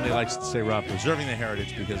my family likes to say, Rob, preserving the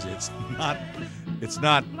heritage, because it's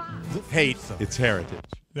not hate, it's heritage.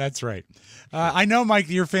 That's right. I know, Mike,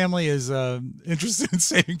 your family is interested in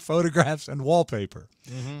saving photographs and wallpaper.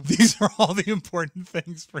 Mm-hmm. These are all the important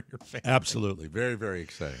things for your family. Absolutely. Very, very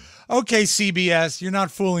exciting. Okay, CBS, you're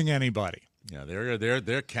not fooling anybody. Yeah,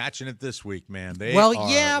 they're catching it this week, man. But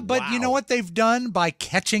you know what they've done by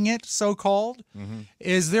catching it, so-called,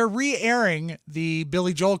 is they're re-airing the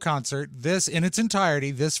Billy Joel concert in its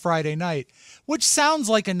entirety this Friday night, which sounds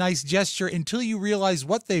like a nice gesture until you realize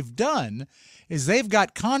what they've done is they've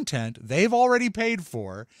got content they've already paid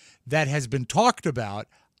for that has been talked about.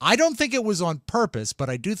 I don't think it was on purpose, but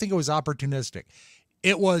I do think it was opportunistic.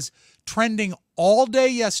 It was trending all day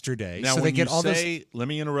yesterday. Now, so when they get you all say, this. let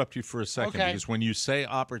me interrupt you for a second, Okay. because when you say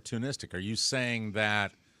opportunistic, are you saying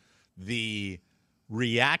that the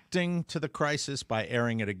reacting to the crisis by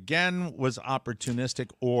airing it again was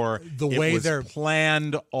opportunistic, or The way was they're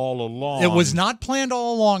planned all along? It was not planned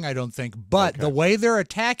all along, I don't think, but the way they're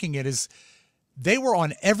attacking it is They were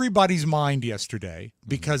on everybody's mind yesterday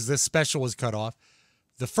because this special was cut off.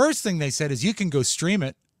 The first thing they said is you can go stream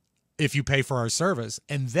it if you pay for our service.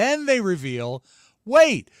 And then they reveal,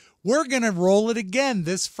 wait, we're going to roll it again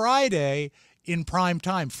this Friday in prime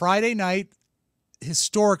time. Friday night,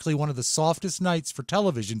 historically one of the softest nights for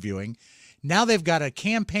television viewing. Now they've got a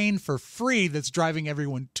campaign for free that's driving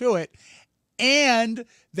everyone to it, and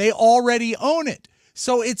they already own it.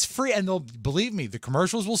 So it's free, and they'll, believe me, the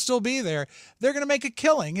commercials will still be there. They're going to make a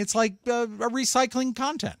killing. It's like a recycling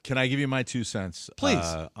content. Can I give you my 2 cents Please.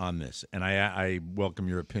 On this? And I welcome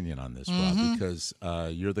your opinion on this, Rob, because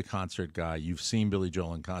you're the concert guy. You've seen Billy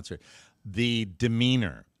Joel in concert. The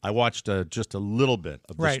demeanor. I watched just a little bit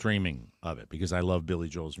of the streaming of it because I love Billy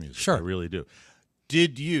Joel's music. Sure. I really do.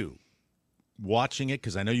 Did you, watching it,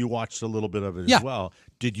 because I know you watched a little bit of it as well,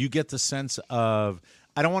 did you get the sense of,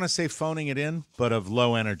 I don't want to say phoning it in, but of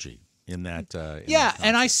low energy in that?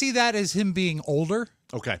 And I see that as him being older.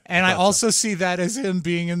 Okay. And I also see that as him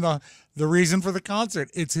being in the reason for the concert.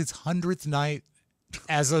 It's his 100th night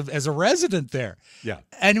as a resident there. Yeah.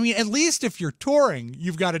 And I mean, at least if you're touring,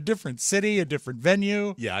 you've got a different city, a different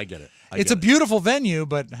venue. Yeah, I get it. It's a beautiful venue,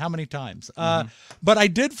 but how many times? But I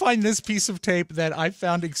did find this piece of tape that I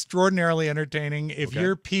found extraordinarily entertaining. If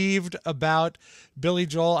you're peeved about Billy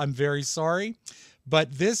Joel, I'm very sorry.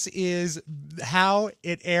 But this is how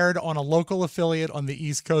it aired on a local affiliate on the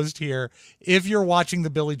East Coast here. If you're watching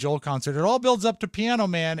the Billy Joel concert, it all builds up to Piano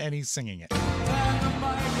Man, and he's singing it.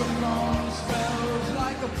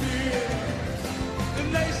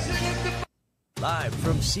 Live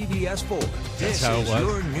from CBS 4, this how it is was.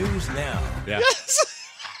 your news now. Yeah. Yes.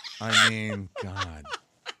 I mean, God,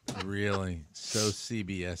 really, so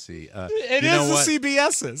CBS-y. It is the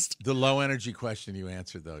CBSist. The low energy question you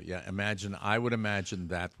answered, though. Yeah, I would imagine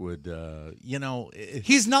that would,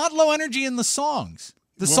 He's not low energy in the songs.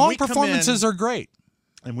 The When song we come performances in- are great.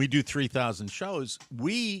 and we do 3,000 shows,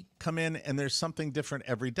 we come in and there's something different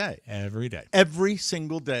every day. Every day. Every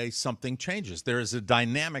single day, something changes. There is a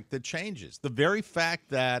dynamic that changes. The very fact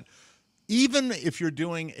that even if you're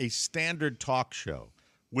doing a standard talk show,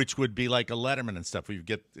 which would be like a Letterman and stuff, where you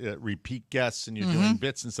get repeat guests and you're doing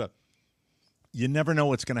bits and stuff, you never know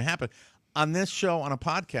what's going to happen. On this show, on a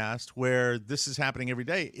podcast where this is happening every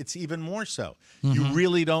day, it's even more so. You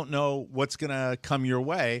really don't know what's going to come your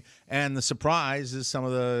way, and the surprise is some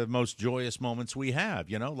of the most joyous moments we have,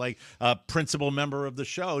 like a principal member of the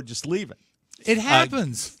show just leaving. It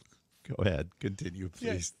happens. Go ahead. Continue,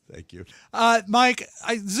 please. Thank you. Mike,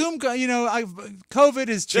 COVID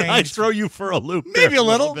has changed. Did I throw you for a loop? Maybe a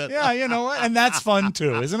little. bit? Yeah, you know what? And that's fun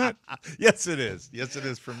too, isn't it? Yes, it is. Yes, it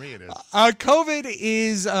is. For me, it is. COVID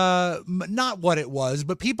is not what it was,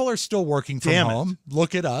 but people are still working from home.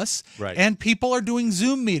 Look at us. Right. And people are doing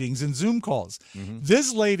Zoom meetings and Zoom calls.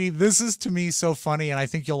 This lady, this is to me so funny, and I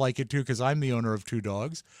think you'll like it too because I'm the owner of 2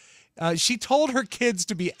 dogs. She told her kids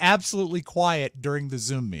to be absolutely quiet during the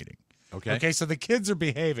Zoom meeting. Okay, so the kids are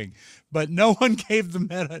behaving, but no one gave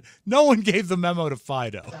the memo to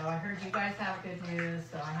Fido. So I heard you guys have good news,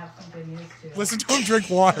 so I have some good news too. Listen to him drink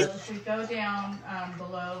water. So if we go down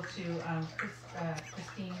below to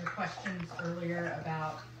Christine, your questions earlier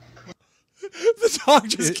about The dog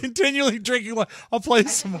just continually drinking water. I'll play I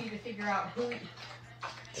just some more. need to figure out who.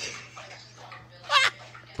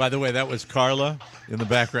 By the way, that was Carla in the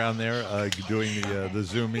background there doing the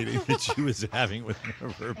Zoom meeting that she was having with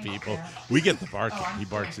her people. We get the barking. He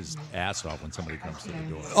barks his ass off when somebody comes to the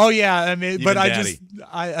door. Oh yeah, I mean, but Daddy.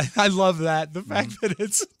 I love that, the fact that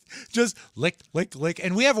it's just lick, lick, lick,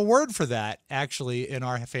 and we have a word for that actually in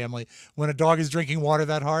our family. When a dog is drinking water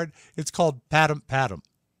that hard, it's called pat 'em, pat 'em.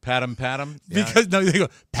 Pat him, pat him. Yeah. Because no, they go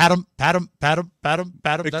pat 'em, pat 'em, pat 'em, pat 'em,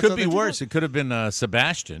 pat 'em. It That's could how be they do worse. it. It could have been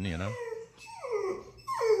Sebastian,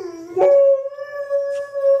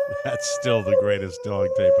 That's still the greatest dog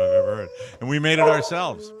tape I've ever heard. And we made it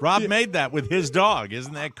ourselves. Rob made that with his dog.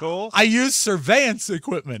 Isn't that cool? I use surveillance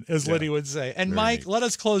equipment, as Liddy would say. And Mike, neat. let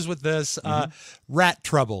us close with this. Rat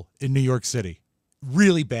trouble in New York City.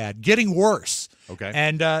 Really bad. Getting worse. Okay.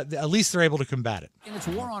 And at least they're able to combat it. In its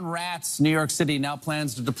war on rats, New York City now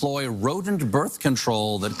plans to deploy rodent birth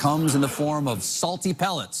control that comes in the form of salty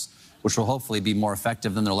pellets, which will hopefully be more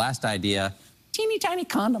effective than their last idea, teeny tiny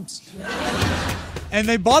condoms. And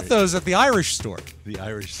they bought those at the Irish store. The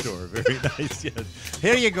Irish store. Very nice. Yes.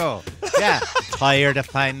 Here you go. Yeah. Tired of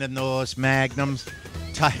finding those magnums.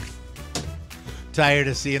 Tired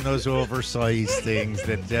of seeing those oversized things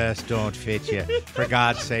that just don't fit you. For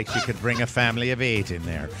God's sakes, you could bring a family of 8 in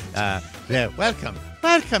there.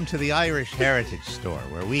 Welcome to the Irish Heritage Store,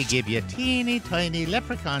 where we give you teeny tiny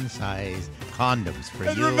leprechaun-sized condoms for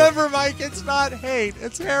And you. remember, Mike, it's not hate,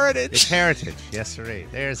 it's heritage. It's heritage. Yes, sir.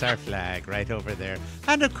 There's our flag right over there.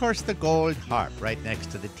 And, of course, the gold harp right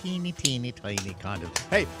next to the teeny, teeny, tiny condom.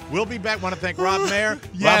 Hey, we'll be back. Want to thank Rob Mayer.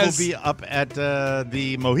 Yes. Rob will be up at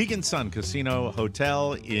the Mohegan Sun Casino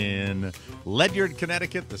Hotel in Ledyard,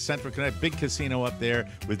 Connecticut, the Central Connecticut, big casino up there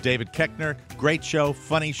with David Keckner. Great show,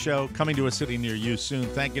 funny show, coming to a city near you soon.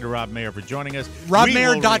 Thank you to Rob Mayer for joining us.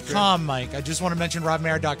 RobMayer.com, Mike. I just want to mention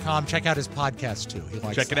RobMayer.com. Check out his podcast, too. He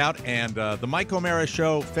likes Check it out. And the Mike O'Mara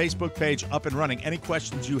Show Facebook page up and running. Any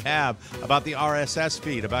questions you have about the RSS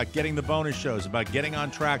feed, about getting the bonus shows, about getting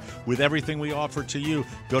on track with everything we offer to you,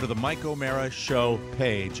 go to the Mike O'Mara Show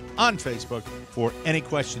page on Facebook for any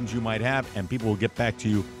questions you might have, and people will get back to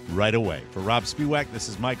you right away. For Rob Spiewak, this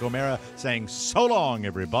is Mike O'Mara saying so long,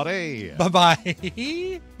 everybody.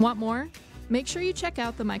 Bye-bye. Want more? Make sure you check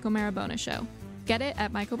out the Mike O'Mara Bonus Show. Get it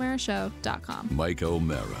at MikeO'MaraShow.com. Mike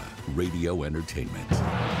O'Mara, Radio Entertainment.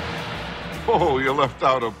 Oh, you left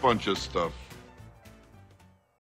out a bunch of stuff.